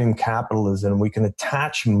get extreme capitalism, we can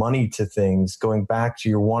attach money to things, going back to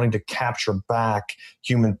you're wanting to capture back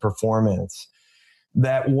human performance.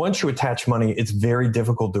 that once you attach money, it's very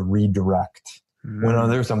difficult to redirect. When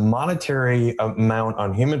there's a monetary amount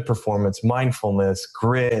on human performance, mindfulness,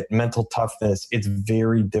 grit, mental toughness, it's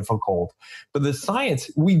very difficult. But the science,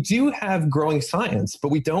 we do have growing science, but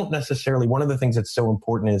we don't necessarily. One of the things that's so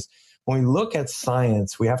important is when we look at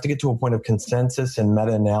science, we have to get to a point of consensus and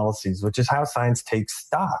meta-analyses, which is how science takes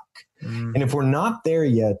stock. And if we're not there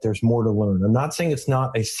yet, there's more to learn. I'm not saying it's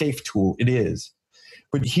not a safe tool. It is.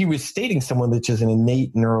 But he was stating someone that is an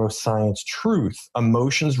innate neuroscience truth.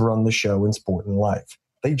 Emotions run the show in sport and life.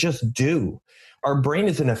 They just do. Our brain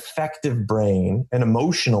is an effective brain, an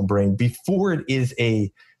emotional brain, before it is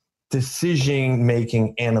a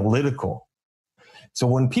decision-making analytical. So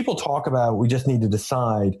when people talk about we just need to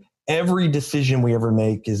decide, every decision we ever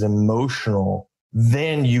make is emotional.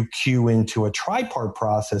 Then you cue into a tripart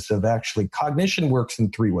process of actually cognition works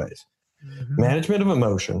in three ways. Management of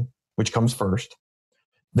emotion, which comes first.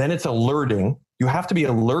 Then it's alerting. You have to be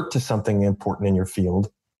alert to something important in your field,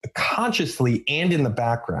 consciously and in the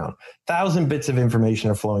background. 1,000 bits of information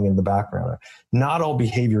are flowing in the background. Not all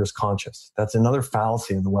behavior is conscious. That's another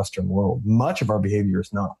fallacy of the Western world. Much of our behavior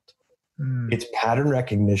is not. It's pattern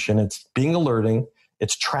recognition. It's being alerting.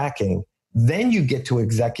 It's tracking. Then you get to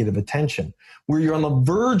executive attention, where you're on the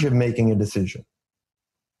verge of making a decision.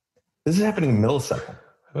 This is happening in a millisecond.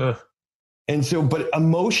 And so, but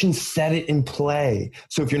emotions set it in play.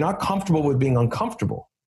 So if you're not comfortable with being uncomfortable,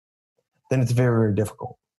 then it's very, very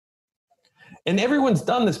difficult. And everyone's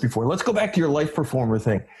done this before. Let's go back to your life performer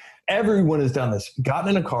thing. Everyone has done this. Gotten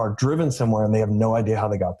in a car, driven somewhere, and they have no idea how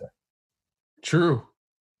they got there. True.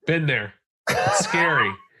 Been there. It's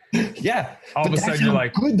scary. Yeah. All of a sudden you're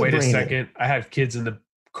like, wait a second. I have kids in the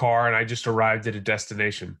car and I just arrived at a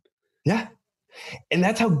destination. Yeah. And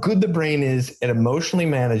that's how good the brain is at emotionally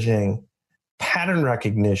managing, pattern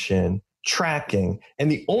recognition, tracking.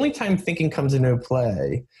 And the only time thinking comes into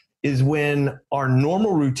play is when our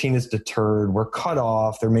normal routine is deterred, we're cut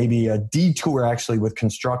off, there may be a detour actually with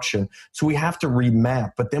construction. So we have to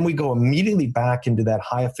remap, but then we go immediately back into that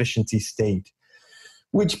high efficiency state,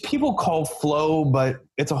 which people call flow, but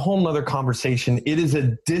it's a whole nother conversation. It is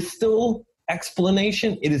a distal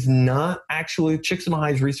explanation. It is not actually,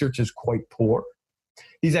 Csikszentmihalyi's research is quite poor.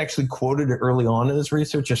 He's actually quoted early on in his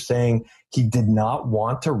research as saying he did not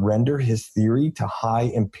want to render his theory to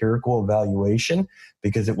high empirical evaluation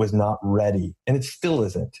because it was not ready. And it still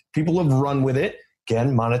isn't. People have run with it.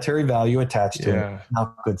 Again, monetary value attached to it.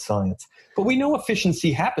 Not good science. But we know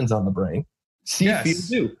efficiency happens on the brain. See,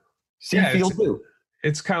 feel, do. See, feel, do.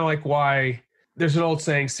 It's kind of like why there's an old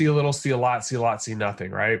saying, see a little, see a lot, see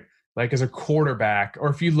nothing, right? Like as a quarterback, or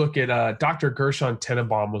if you look at Dr. Gershon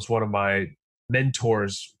Tenenbaum was one of my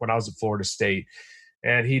mentors when I was at Florida State.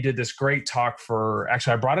 And he did this great talk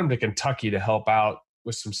I brought him to Kentucky to help out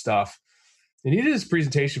with some stuff. And he did his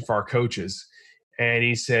presentation for our coaches. And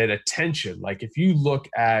he said, attention, like if you look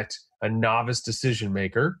at a novice decision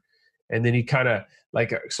maker, and then he kind of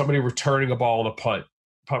like somebody returning a ball on a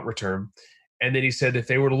punt return. And then he said, if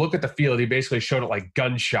they were to look at the field, he basically showed it like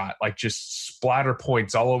gunshot, like just splatter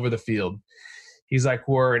points all over the field. He's like,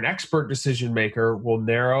 where an expert decision maker will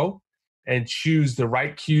narrow and choose the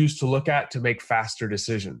right cues to look at to make faster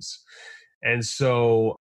decisions. And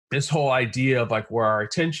so this whole idea of like where our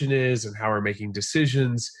attention is and how we're making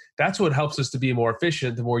decisions, that's what helps us to be more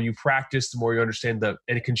efficient. The more you practice, the more you understand and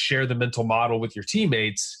it can share the mental model with your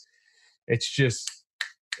teammates. It's just,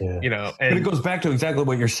 you know. And but it goes back to exactly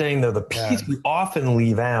what you're saying, though. The piece we often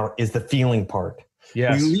leave out is the feeling part.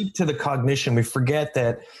 Yes. We leave to the cognition. We forget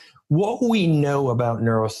that what we know about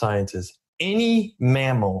neuroscience is any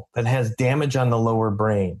mammal that has damage on the lower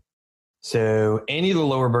brain, so any of the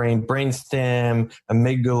lower brain, brainstem,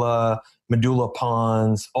 amygdala, medulla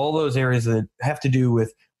pons, all those areas that have to do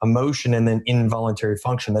with emotion and then involuntary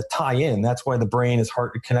function that tie in. That's why the brain is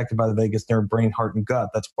connected by the vagus nerve, brain, heart, and gut.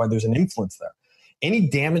 That's why there's an influence there. Any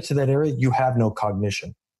damage to that area, you have no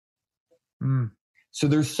cognition. So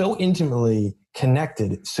they're so intimately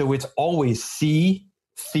connected. So it's always see,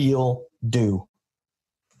 feel, do.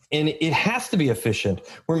 And it has to be efficient.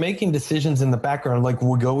 We're making decisions in the background, like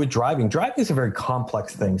we'll go with driving. Driving is a very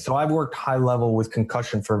complex thing. So I've worked high level with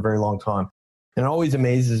concussion for a very long time. And it always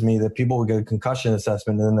amazes me that people will get a concussion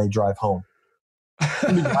assessment and then they drive home.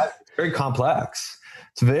 It's very complex.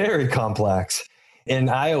 It's very complex. And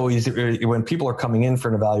I always, when people are coming in for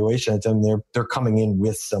an evaluation, I tell them they're coming in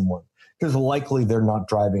with someone because likely they're not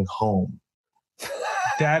driving home.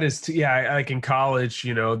 That is, like in college,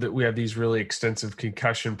 you know, that we have these really extensive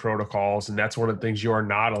concussion protocols, and that's one of the things you are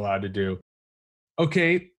not allowed to do.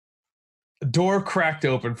 Okay, door cracked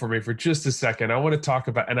open for me for just a second. I want to talk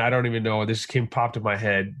about, and I don't even know, this popped in my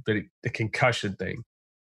head, but the concussion thing.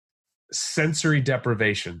 Sensory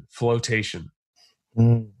deprivation, flotation.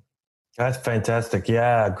 That's fantastic.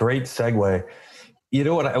 Yeah, great segue. You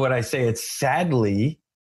know what I say? It's sadly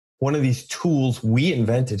one of these tools we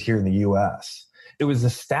invented here in the US. It was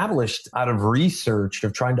established out of research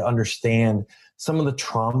of trying to understand some of the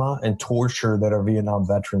trauma and torture that our Vietnam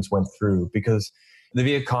veterans went through, because the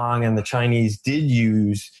Viet Cong and the Chinese did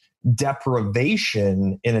use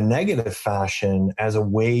deprivation in a negative fashion as a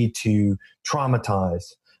way to traumatize,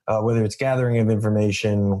 whether it's gathering of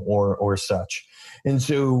information or such. And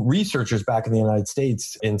so researchers back in the United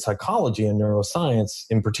States in psychology and neuroscience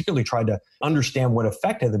in particular tried to understand what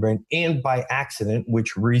affected the brain. And by accident,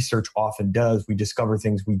 which research often does, we discover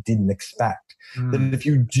things we didn't expect. That if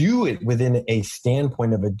you do it within a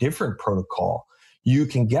standpoint of a different protocol, you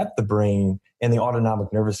can get the brain and the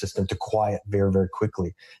autonomic nervous system to quiet very, very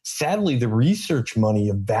quickly. Sadly, the research money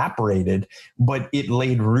evaporated, but it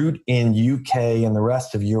laid root in UK and the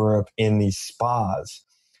rest of Europe in these spas.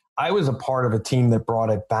 I was a part of a team that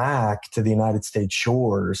brought it back to the United States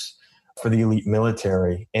shores for the elite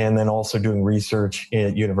military, and then also doing research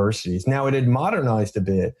at universities. Now, it had modernized a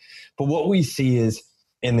bit, but what we see is,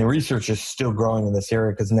 and the research is still growing in this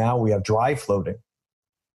area, because now we have dry floating.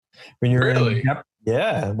 When you're really?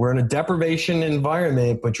 We're in a deprivation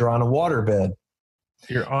environment, but you're on a waterbed.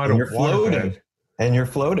 You're on a waterbed. And you're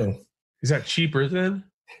floating. Is that cheaper then?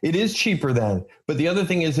 It is cheaper then. But the other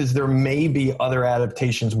thing is there may be other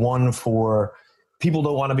adaptations. One, for people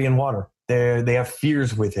don't want to be in water. They have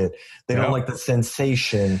fears with it. They don't like the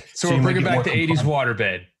sensation. So we're bringing back the 80s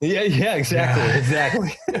waterbed. Yeah,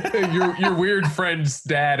 exactly. Your weird friend's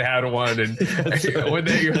dad had one, and when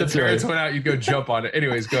the parents went out, you'd go jump on it.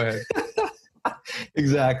 Anyways, go ahead.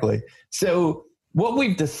 Exactly. So what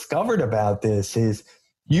we've discovered about this is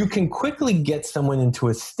you can quickly get someone into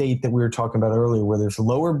a state that we were talking about earlier, where there's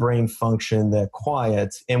lower brain function that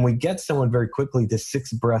quiets, and we get someone very quickly to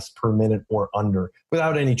 6 breaths per minute or under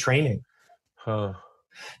without any training.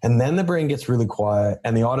 And then the brain gets really quiet,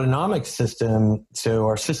 and the autonomic system, so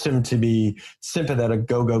our system to be sympathetic,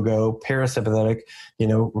 go, go, go, parasympathetic,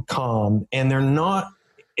 calm, and they're not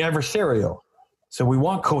adversarial. So we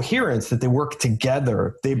want coherence, that they work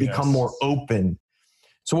together. They become more open.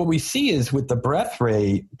 So what we see is with the breath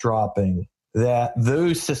rate dropping, that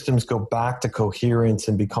those systems go back to coherence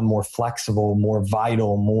and become more flexible, more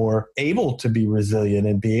vital, more able to be resilient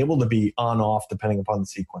and be able to be on off depending upon the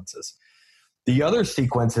sequences. The other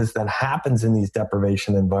sequences that happens in these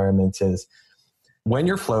deprivation environments is when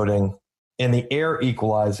you're floating and the air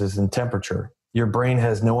equalizes in temperature, your brain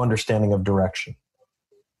has no understanding of direction.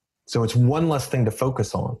 So it's one less thing to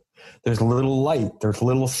focus on. There's little light, there's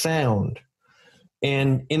little sound.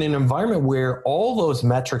 And in an environment where all those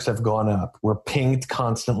metrics have gone up, we're pinged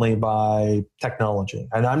constantly by technology.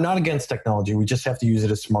 And I'm not against technology. We just have to use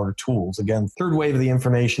it as smarter tools. Again, third wave of the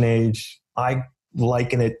information age, I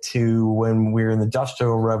liken it to when we were in the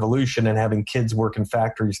Industrial Revolution and having kids work in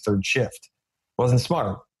factories third shift. Wasn't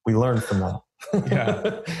smart. We learned from that.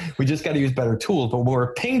 Yeah. We just got to use better tools. But when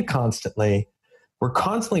we're pinged constantly, we're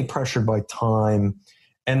constantly pressured by time.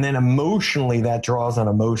 And then emotionally, that draws on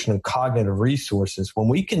emotion and cognitive resources. When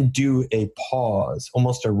we can do a pause,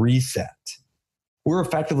 almost a reset, we're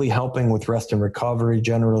effectively helping with rest and recovery,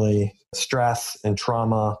 generally, stress and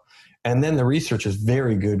trauma. And then the research is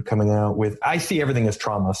very good coming out with, I see everything as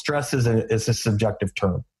trauma. Stress is a subjective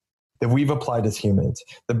term that we've applied as humans.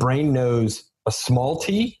 The brain knows a small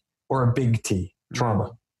T or a big T,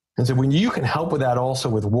 trauma. And so when you can help with that also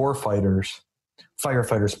with war fighters,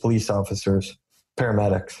 firefighters, police officers,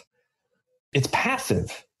 paramedics, it's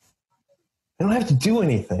passive. They don't have to do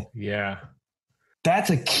anything. Yeah. That's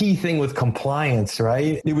a key thing with compliance,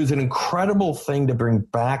 right? It was an incredible thing to bring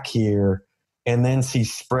back here and then see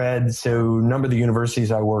spread. So a number of the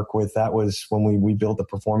universities I work with, that was when we built the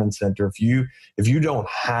performance center. If you don't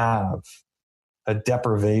have a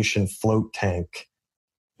deprivation float tank,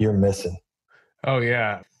 you're missing. Oh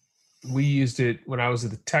yeah. We used it when I was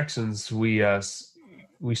at the Texans.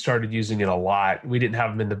 We started using it a lot. We didn't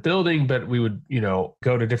have them in the building, but we would,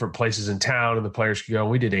 go to different places in town and the players could go.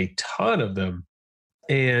 And we did a ton of them.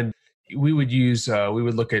 And we would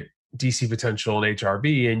look at DC potential and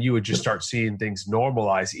HRB, and you would just start seeing things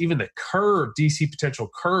normalize. Even the DC potential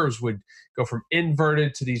curves would go from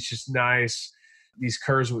inverted to these just nice, these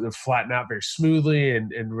curves would flatten out very smoothly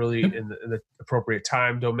and really in the appropriate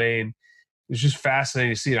time domain. It was just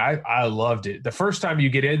fascinating to see. And I loved it. The first time you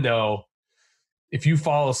get in though, if you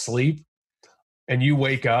fall asleep and you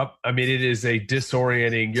wake up, I mean, it is a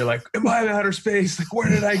disorienting. You're like, am I in outer space? Like, where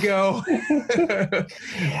did I go?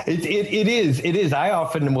 It is. I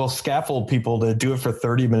often will scaffold people to do it for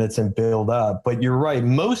 30 minutes and build up. But you're right.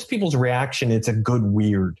 Most people's reaction, it's a good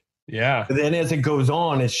weird. Yeah. But then as it goes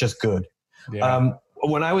on, it's just good. Yeah.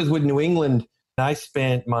 When I was with New England, I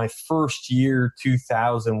spent my first year,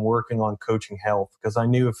 2000, working on coaching health because I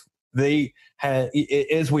knew if they had,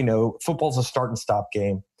 as we know, football's a start and stop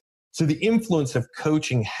game. So the influence of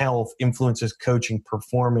coaching health influences coaching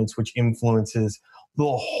performance, which influences the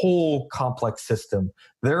whole complex system.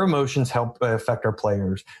 Their emotions help affect our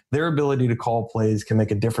players. Their ability to call plays can make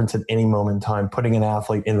a difference at any moment in time, putting an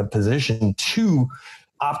athlete in the position to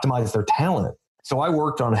optimize their talent. So I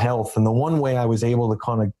worked on health, and the one way I was able to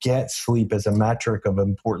kind of get sleep as a metric of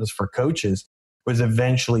importance for coaches was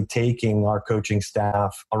eventually taking our coaching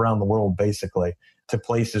staff around the world, basically, to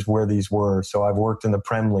places where these were. So I've worked in the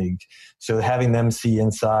Prem League. So having them see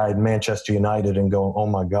inside Manchester United and go, oh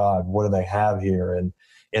my God, what do they have here? And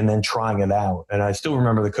then trying it out. And I still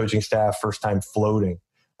remember the coaching staff first time floating.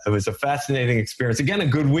 It was a fascinating experience. Again, a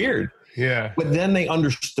good weird. Yeah. But then they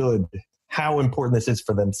understood how important this is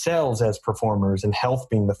for themselves as performers, and health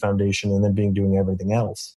being the foundation and then doing everything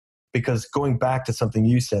else. Because going back to something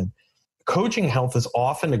you said, coaching health is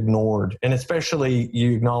often ignored, and especially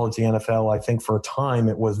you acknowledge the NFL. I think for a time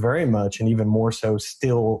it was very much, and even more so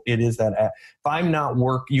still, it is that if I'm not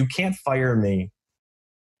you can't fire me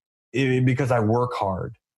because I work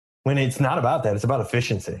hard. When it's not about that, it's about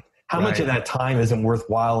efficiency. How much of that time isn't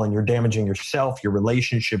worthwhile, and you're damaging yourself, your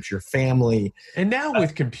relationships, your family. And now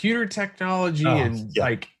with computer technology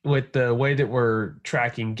like with the way that we're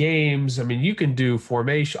tracking games, I mean, you can do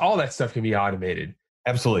formation, all that stuff can be automated.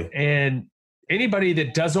 Absolutely. And anybody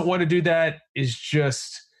that doesn't want to do that is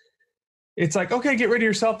just, it's like, okay, get rid of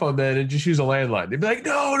your cell phone then and just use a landline. They'd be like,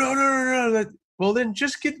 no. Well, then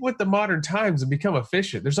just get with the modern times and become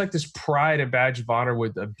efficient. There's like this pride and badge of honor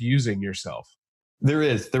with abusing yourself. There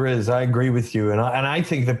is. I agree with you. And I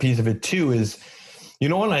think the piece of it too is, you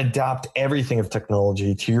don't want to adopt everything of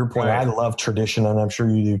technology. To your point, right. I love tradition, and I'm sure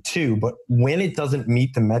you do too. But when it doesn't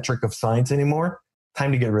meet the metric of science anymore,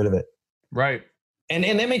 time to get rid of it. Right. And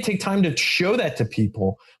that may take time to show that to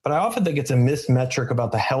people. But I often think it's a missed metric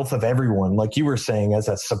about the health of everyone, like you were saying, as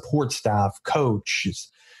a support staff, coaches.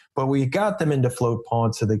 But we got them into float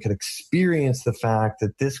ponds so they could experience the fact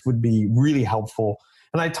that this would be really helpful.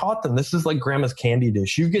 And I taught them, this is like grandma's candy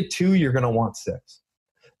dish. You get 2, you're going to want 6.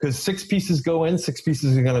 Because 6 pieces go in, 6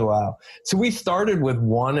 pieces are going to go out. So we started with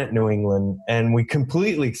 1 at New England, and we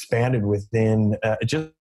completely expanded within just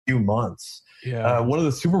a few months. Yeah. One of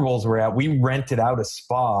the Super Bowls we're at, we rented out a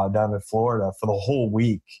spa down in Florida for the whole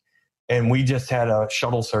week. And we just had a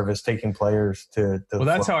shuttle service taking players to well,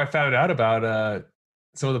 that's how I found out about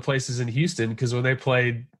some of the places in Houston, because when they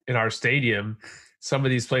played in our stadium, some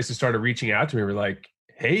of these places started reaching out to me. We're like,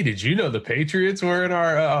 hey, did you know the Patriots were in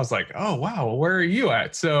our, I was like, oh, wow, well, where are you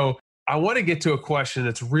at? So I want to get to a question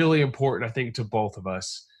that's really important, I think, to both of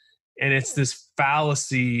us. And it's this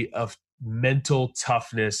fallacy of mental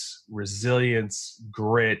toughness, resilience,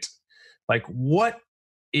 grit. Like, what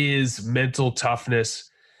is mental toughness?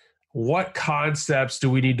 What concepts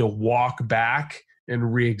do we need to walk back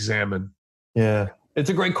and re-examine? Yeah. It's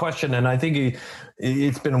a great question, and I think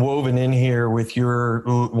it's been woven in here with your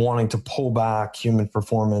wanting to pull back human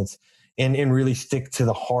performance and really stick to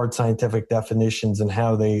the hard scientific definitions and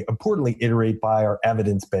how they importantly iterate by our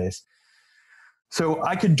evidence base. So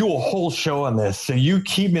I could do a whole show on this, so you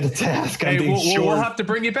keep me to task. Hey, we'll have to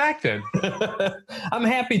bring you back then. I'm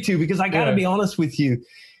happy to, because I got to be honest with you.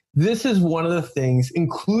 This is one of the things,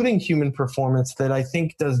 including human performance, that I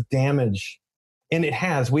think does damage. And it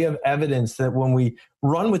has. We have evidence that when we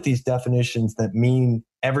run with these definitions that mean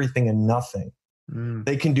everything and nothing,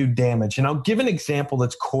 they can do damage. And I'll give an example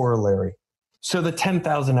that's corollary. So the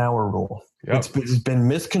 10,000 hour rule, it's been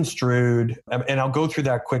misconstrued. And I'll go through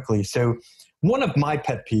that quickly. So one of my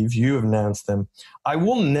pet peeves, you have announced them, I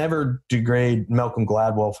will never degrade Malcolm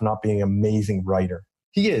Gladwell for not being an amazing writer.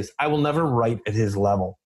 He is. I will never write at his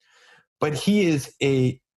level. But he is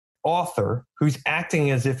a author who's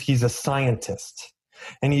acting as if he's a scientist,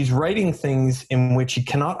 and he's writing things in which he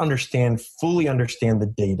cannot fully understand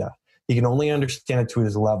the data. He can only understand it to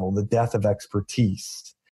his level, the depth of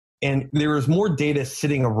expertise. And there is more data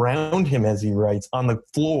sitting around him as he writes on the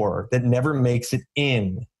floor that never makes it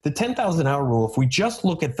in. The 10,000 hour rule, if we just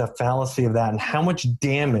look at the fallacy of that and how much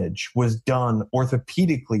damage was done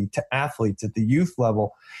orthopedically to athletes at the youth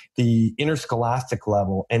level, the interscholastic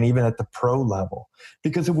level, and even at the pro level.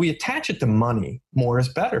 Because if we attach it to money, more is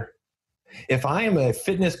better. If I am a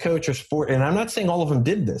fitness coach or sport, and I'm not saying all of them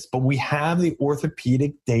did this, but we have the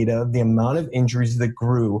orthopedic data, the amount of injuries that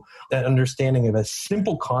grew, that understanding of a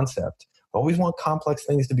simple concept. I always want complex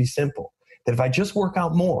things to be simple. That if I just work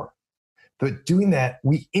out more, but doing that,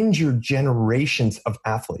 we injure generations of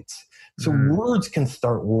athletes. So words can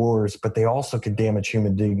start wars, but they also can damage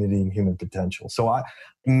human dignity and human potential. So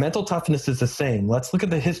mental toughness is the same. Let's look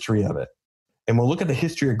at the history of it. And we'll look at the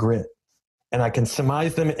history of grit. And I can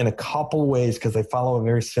surmise them in a couple ways because they follow a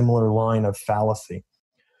very similar line of fallacy.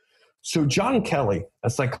 So John Kelly,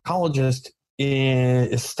 a psychologist,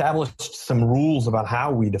 established some rules about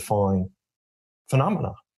how we define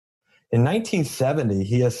phenomena. In 1970,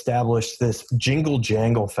 he established this jingle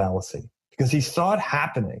jangle fallacy because he saw it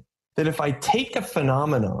happening. That if I take a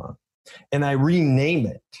phenomenon and I rename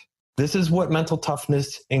it, this is what mental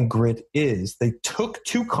toughness and grit is. They took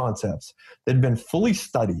two concepts that had been fully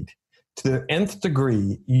studied to the nth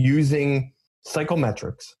degree using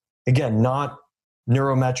psychometrics. Again, not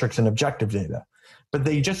neurometrics and objective data, but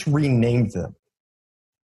they just renamed them.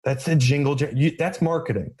 That's a jingle. That's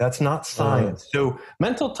marketing. That's not science. So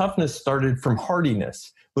mental toughness started from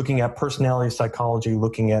hardiness, looking at personality psychology,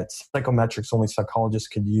 looking at psychometrics only psychologists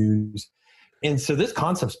could use. And so this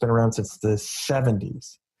concept's been around since the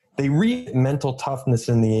 70s. They read mental toughness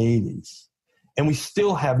in the 80s, and we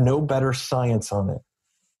still have no better science on it.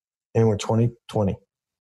 And we're 2020.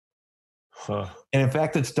 And in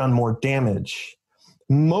fact, it's done more damage.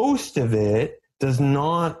 Most of it does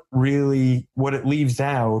not really, what it leaves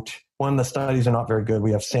out, one, the studies are not very good.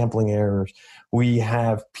 We have sampling errors. We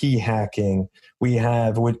have p-hacking. We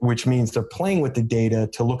have, which means they're playing with the data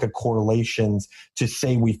to look at correlations to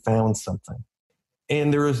say we found something.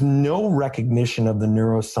 And there is no recognition of the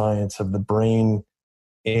neuroscience of the brain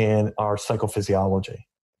and our psychophysiology.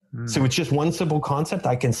 So it's just one simple concept.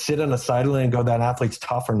 I can sit on a sideline and go, that athlete's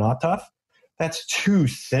tough or not tough. That's too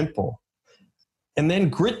simple. And then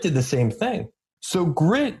grit did the same thing. So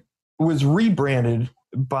grit was rebranded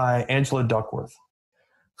by Angela Duckworth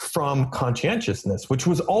from conscientiousness, which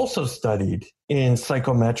was also studied in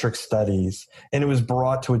psychometric studies. And it was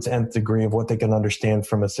brought to its nth degree of what they can understand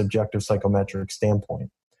from a subjective psychometric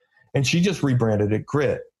standpoint. And she just rebranded it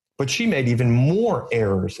grit, but she made even more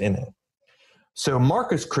errors in it. So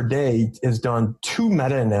Marcus Crede has done 2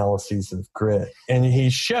 meta-analyses of grit, and he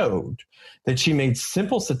showed that she made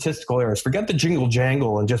simple statistical errors. Forget the jingle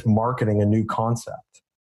jangle and just marketing a new concept.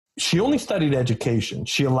 She only studied education.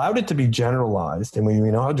 She allowed it to be generalized, and we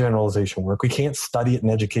know how generalization works. We can't study it in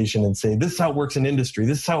education and say, this is how it works in industry,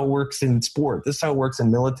 this is how it works in sport, this is how it works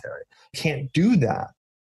in military. Can't do that.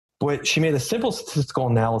 But she made a simple statistical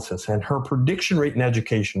analysis, and her prediction rate in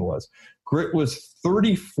education was grit was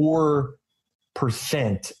 34%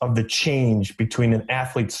 of the change between an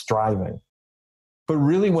athlete striving. But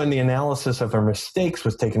really, when the analysis of her mistakes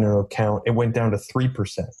was taken into account, it went down to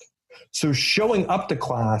 3%. So showing up to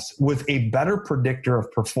class was a better predictor of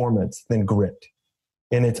performance than grit.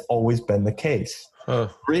 And it's always been the case.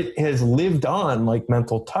 Grit has lived on like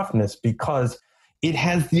mental toughness because it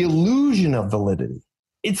has the illusion of validity.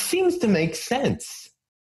 It seems to make sense.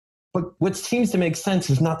 But what seems to make sense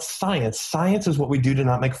is not science. Science is what we do to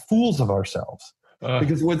not make fools of ourselves.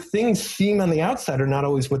 Because what things seem on the outside are not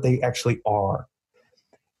always what they actually are.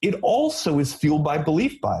 It also is fueled by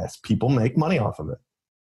belief bias. People make money off of it.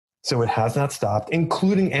 So it has not stopped,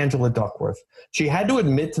 including Angela Duckworth. She had to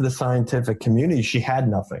admit to the scientific community she had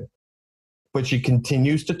nothing. But she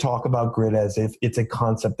continues to talk about grit as if it's a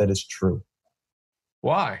concept that is true.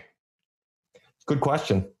 Why? Good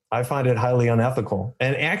question. I find it highly unethical.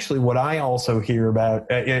 And actually what I also hear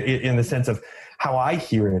about in the sense of how I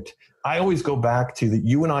hear it, I always go back to that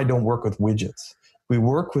you and I don't work with widgets. We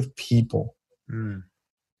work with people.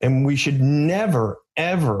 And we should never,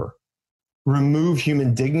 ever remove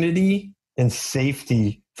human dignity and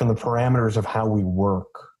safety from the parameters of how we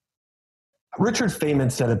work. Richard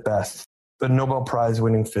Feynman said it best, the Nobel Prize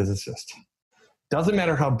winning physicist. Doesn't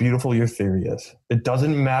matter how beautiful your theory is. It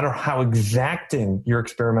doesn't matter how exacting your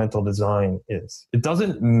experimental design is. It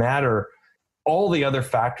doesn't matter all the other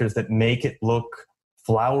factors that make it look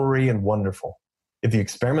flowery and wonderful. If the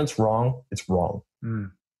experiment's wrong, it's wrong.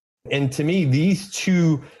 And to me, these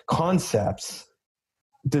two concepts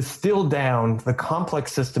distill down the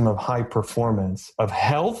complex system of high performance, of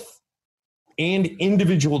health and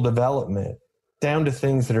individual development, down to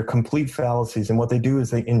things that are complete fallacies. And what they do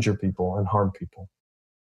is they injure people and harm people.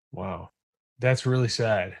 Wow. That's really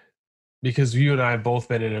sad, because you and I have both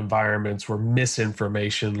been in environments where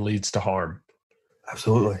misinformation leads to harm.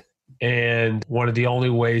 Absolutely. And one of the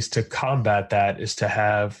only ways to combat that is to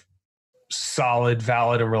have solid,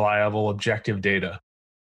 valid, and reliable objective data.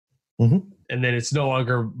 And then it's no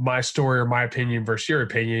longer my story or my opinion versus your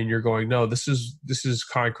opinion. You're going, no, this is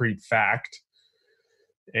concrete fact.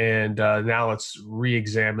 And now let's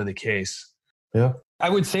re-examine the case. Yeah. I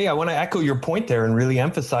would say I want to echo your point there and really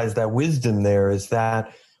emphasize that wisdom there is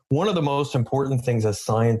that one of the most important things as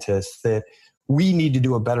scientists that we need to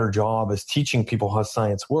do a better job is teaching people how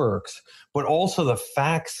science works, but also the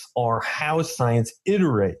facts are how science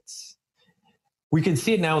iterates. We can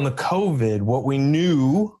see it now in the COVID. What we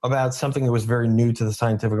knew about something that was very new to the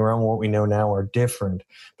scientific realm and what we know now are different.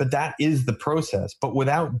 But that is the process. But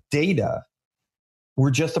without data,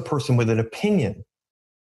 we're just a person with an opinion.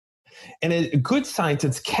 And a good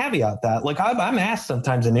scientists caveat that. Like I'm asked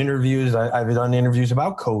sometimes in interviews, I've done interviews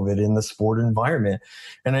about COVID in the sport environment,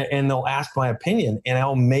 and they'll ask my opinion, and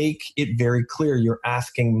I'll make it very clear you're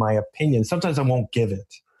asking my opinion. Sometimes I won't give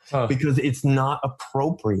it because it's not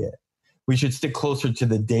appropriate. We should stick closer to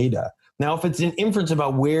the data. Now, if it's an inference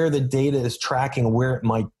about where the data is tracking, where it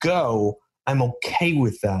might go, I'm okay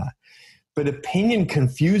with that. But opinion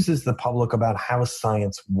confuses the public about how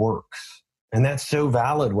science works. And that's so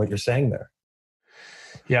valid what you're saying there.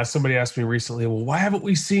 Yeah, somebody asked me recently, well, why haven't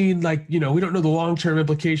we seen, like, we don't know the long-term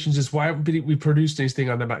implications, just why haven't we produced anything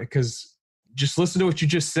on them? Because just listen to what you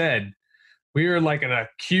just said. We are like an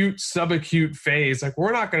acute, subacute phase. Like,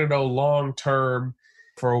 we're not going to know long-term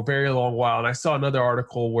for a very long while. And I saw another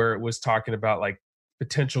article where it was talking about like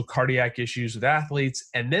potential cardiac issues with athletes.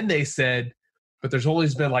 And then they said, but there's only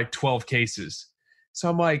been like 12 cases. So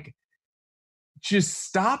I'm like, just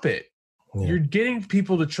stop it. Yeah. You're getting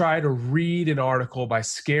people to try to read an article by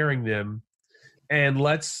scaring them. And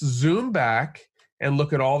let's zoom back and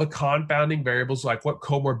look at all the confounding variables, like what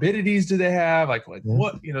comorbidities do they have? Like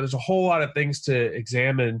what, there's a whole lot of things to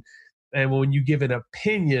examine. And when you give an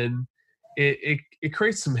opinion, it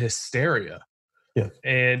creates some hysteria. Yeah.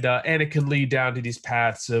 And it can lead down to these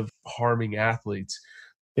paths of harming athletes.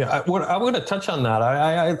 Yeah, I want to touch on that.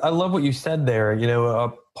 I love what you said there.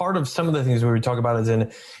 Part of some of the things we were talking about is in,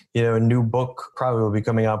 a new book probably will be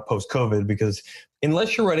coming out post-COVID, because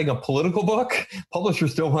unless you're writing a political book,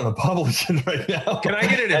 publishers don't want to publish it right now. Can I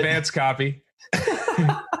get an advance copy?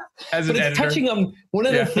 As an editor? Touching on one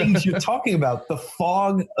of the things you're talking about, the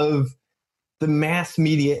fog of the mass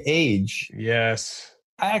media age. Yes.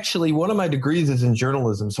 Actually, one of my degrees is in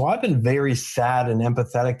journalism. So I've been very sad and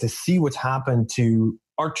empathetic to see what's happened to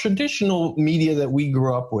our traditional media that we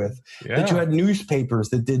grew up with. Yeah. That you had newspapers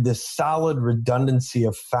that did this solid redundancy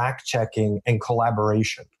of fact checking and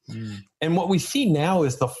collaboration. And what we see now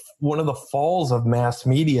is one of the falls of mass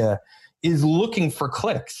media is looking for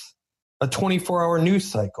clicks, a 24-hour news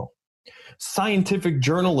cycle. Scientific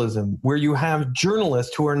journalism, where you have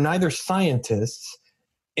journalists who are neither scientists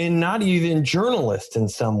and not even journalists in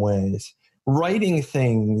some ways, writing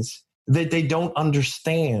things that they don't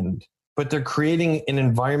understand, but they're creating an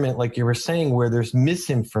environment, like you were saying, where there's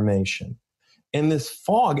misinformation and this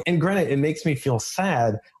fog. And granted, it makes me feel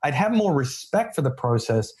sad. I'd have more respect for the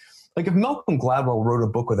process. Like if Malcolm Gladwell wrote a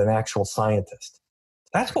book with an actual scientist,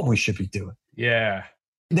 that's what we should be doing. Yeah.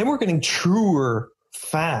 Then we're getting truer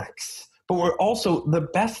facts. But we're also, the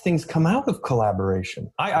best things come out of collaboration.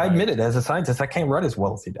 I admit it, as a scientist, I can't write as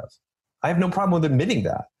well as he does. I have no problem with admitting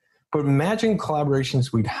that. But imagine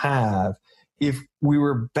collaborations we'd have if we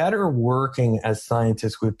were better working as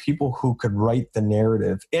scientists with people who could write the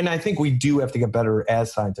narrative. And I think we do have to get better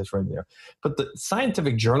as scientists right there. But the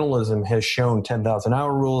scientific journalism has shown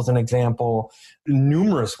 10,000-hour rule as an example,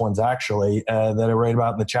 numerous ones actually that I write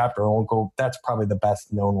about in the chapter. I won't go, that's probably the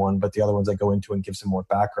best known one, but the other ones I go into and give some more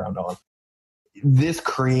background on. This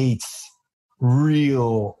creates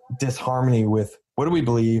real disharmony with what do we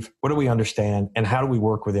believe, what do we understand, and how do we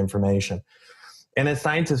work with information. And as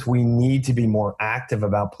scientists, we need to be more active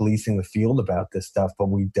about policing the field about this stuff, but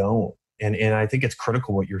we don't. And I think it's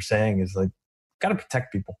critical what you're saying is like, got to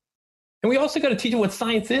protect people. And we also got to teach them what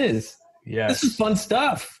science is. Yes. This is fun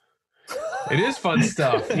stuff. It is fun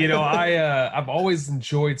stuff. I've always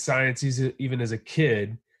enjoyed science, even as a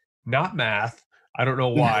kid, not math. I don't know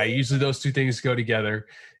why. Usually those two things go together.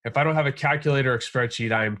 If I don't have a calculator or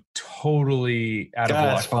spreadsheet, I am totally out of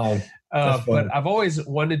luck. That's fine. But I've always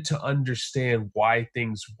wanted to understand why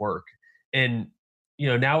things work. And,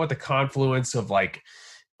 now with the confluence of like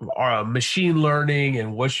machine learning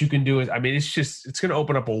and what you can do, it's going to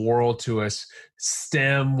open up a world to us.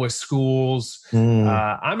 STEM with schools.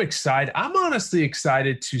 I'm excited. I'm honestly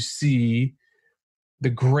excited to see the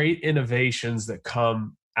great innovations that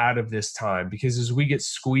come out of this time, because as we get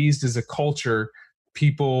squeezed as a culture,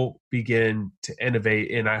 people begin to innovate.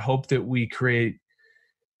 And I hope that we create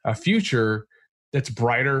a future that's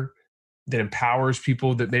brighter, that empowers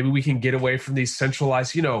people, that maybe we can get away from these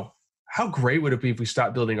centralized, how great would it be if we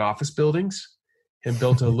stopped building office buildings and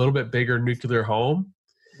built a little bit bigger nuclear home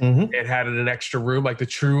and had an extra room, like the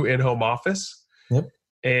true in-home office? Yep.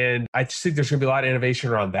 And I just think there's going to be a lot of innovation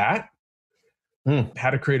around that. How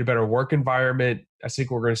to create a better work environment. I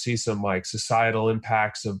think we're going to see some like societal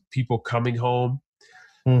impacts of people coming home,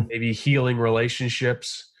 maybe healing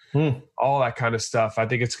relationships, all that kind of stuff. I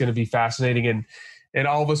think it's going to be fascinating. And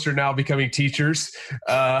all of us are now becoming teachers.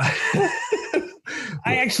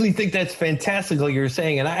 I actually think that's fantastic, like you're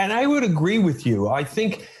saying. And I would agree with you. I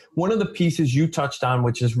think one of the pieces you touched on,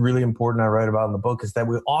 which is really important, I write about in the book, is that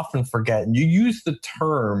we often forget, and you use the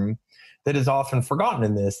term that is often forgotten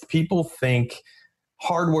in this. People think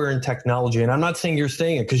hardware and technology, and I'm not saying you're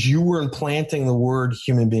saying it because you were implanting the word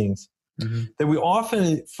human beings, that we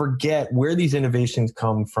often forget where these innovations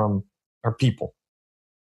come from are people.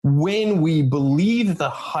 When we believe the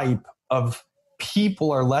hype of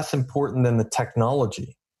people are less important than the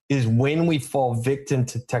technology is when we fall victim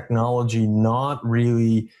to technology not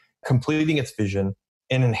really completing its vision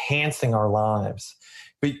and enhancing our lives.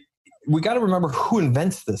 But we got to remember who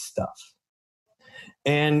invents this stuff.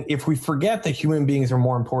 And if we forget that human beings are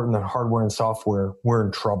more important than hardware and software, we're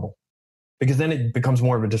in trouble, because then it becomes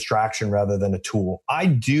more of a distraction rather than a tool. I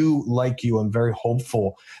do, like you, I'm very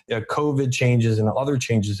hopeful that COVID changes and other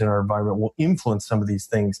changes in our environment will influence some of these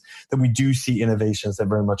things, that we do see innovations that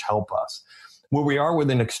very much help us. Where we are with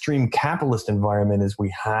an extreme capitalist environment is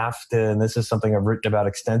we have to, and this is something I've written about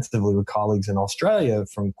extensively with colleagues in Australia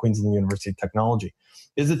from Queensland University of Technology.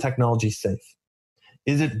 Is the technology safe?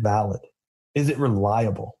 Is it valid? Is it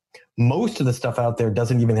reliable? Most of the stuff out there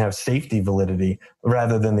doesn't even have safety validity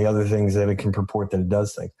rather than the other things that it can purport that it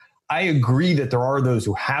does things. I agree that there are those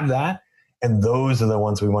who have that, and those are the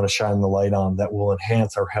ones we want to shine the light on that will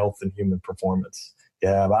enhance our health and human performance.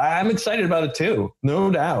 Yeah, but I'm excited about it too,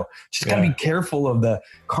 no doubt. Just got to be careful of the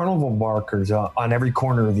carnival barkers on every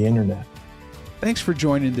corner of the internet. Thanks for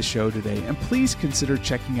joining the show today, and please consider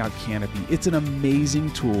checking out Canopy. It's an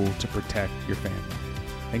amazing tool to protect your family.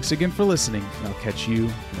 Thanks again for listening, and I'll catch you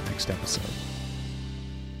in the next episode.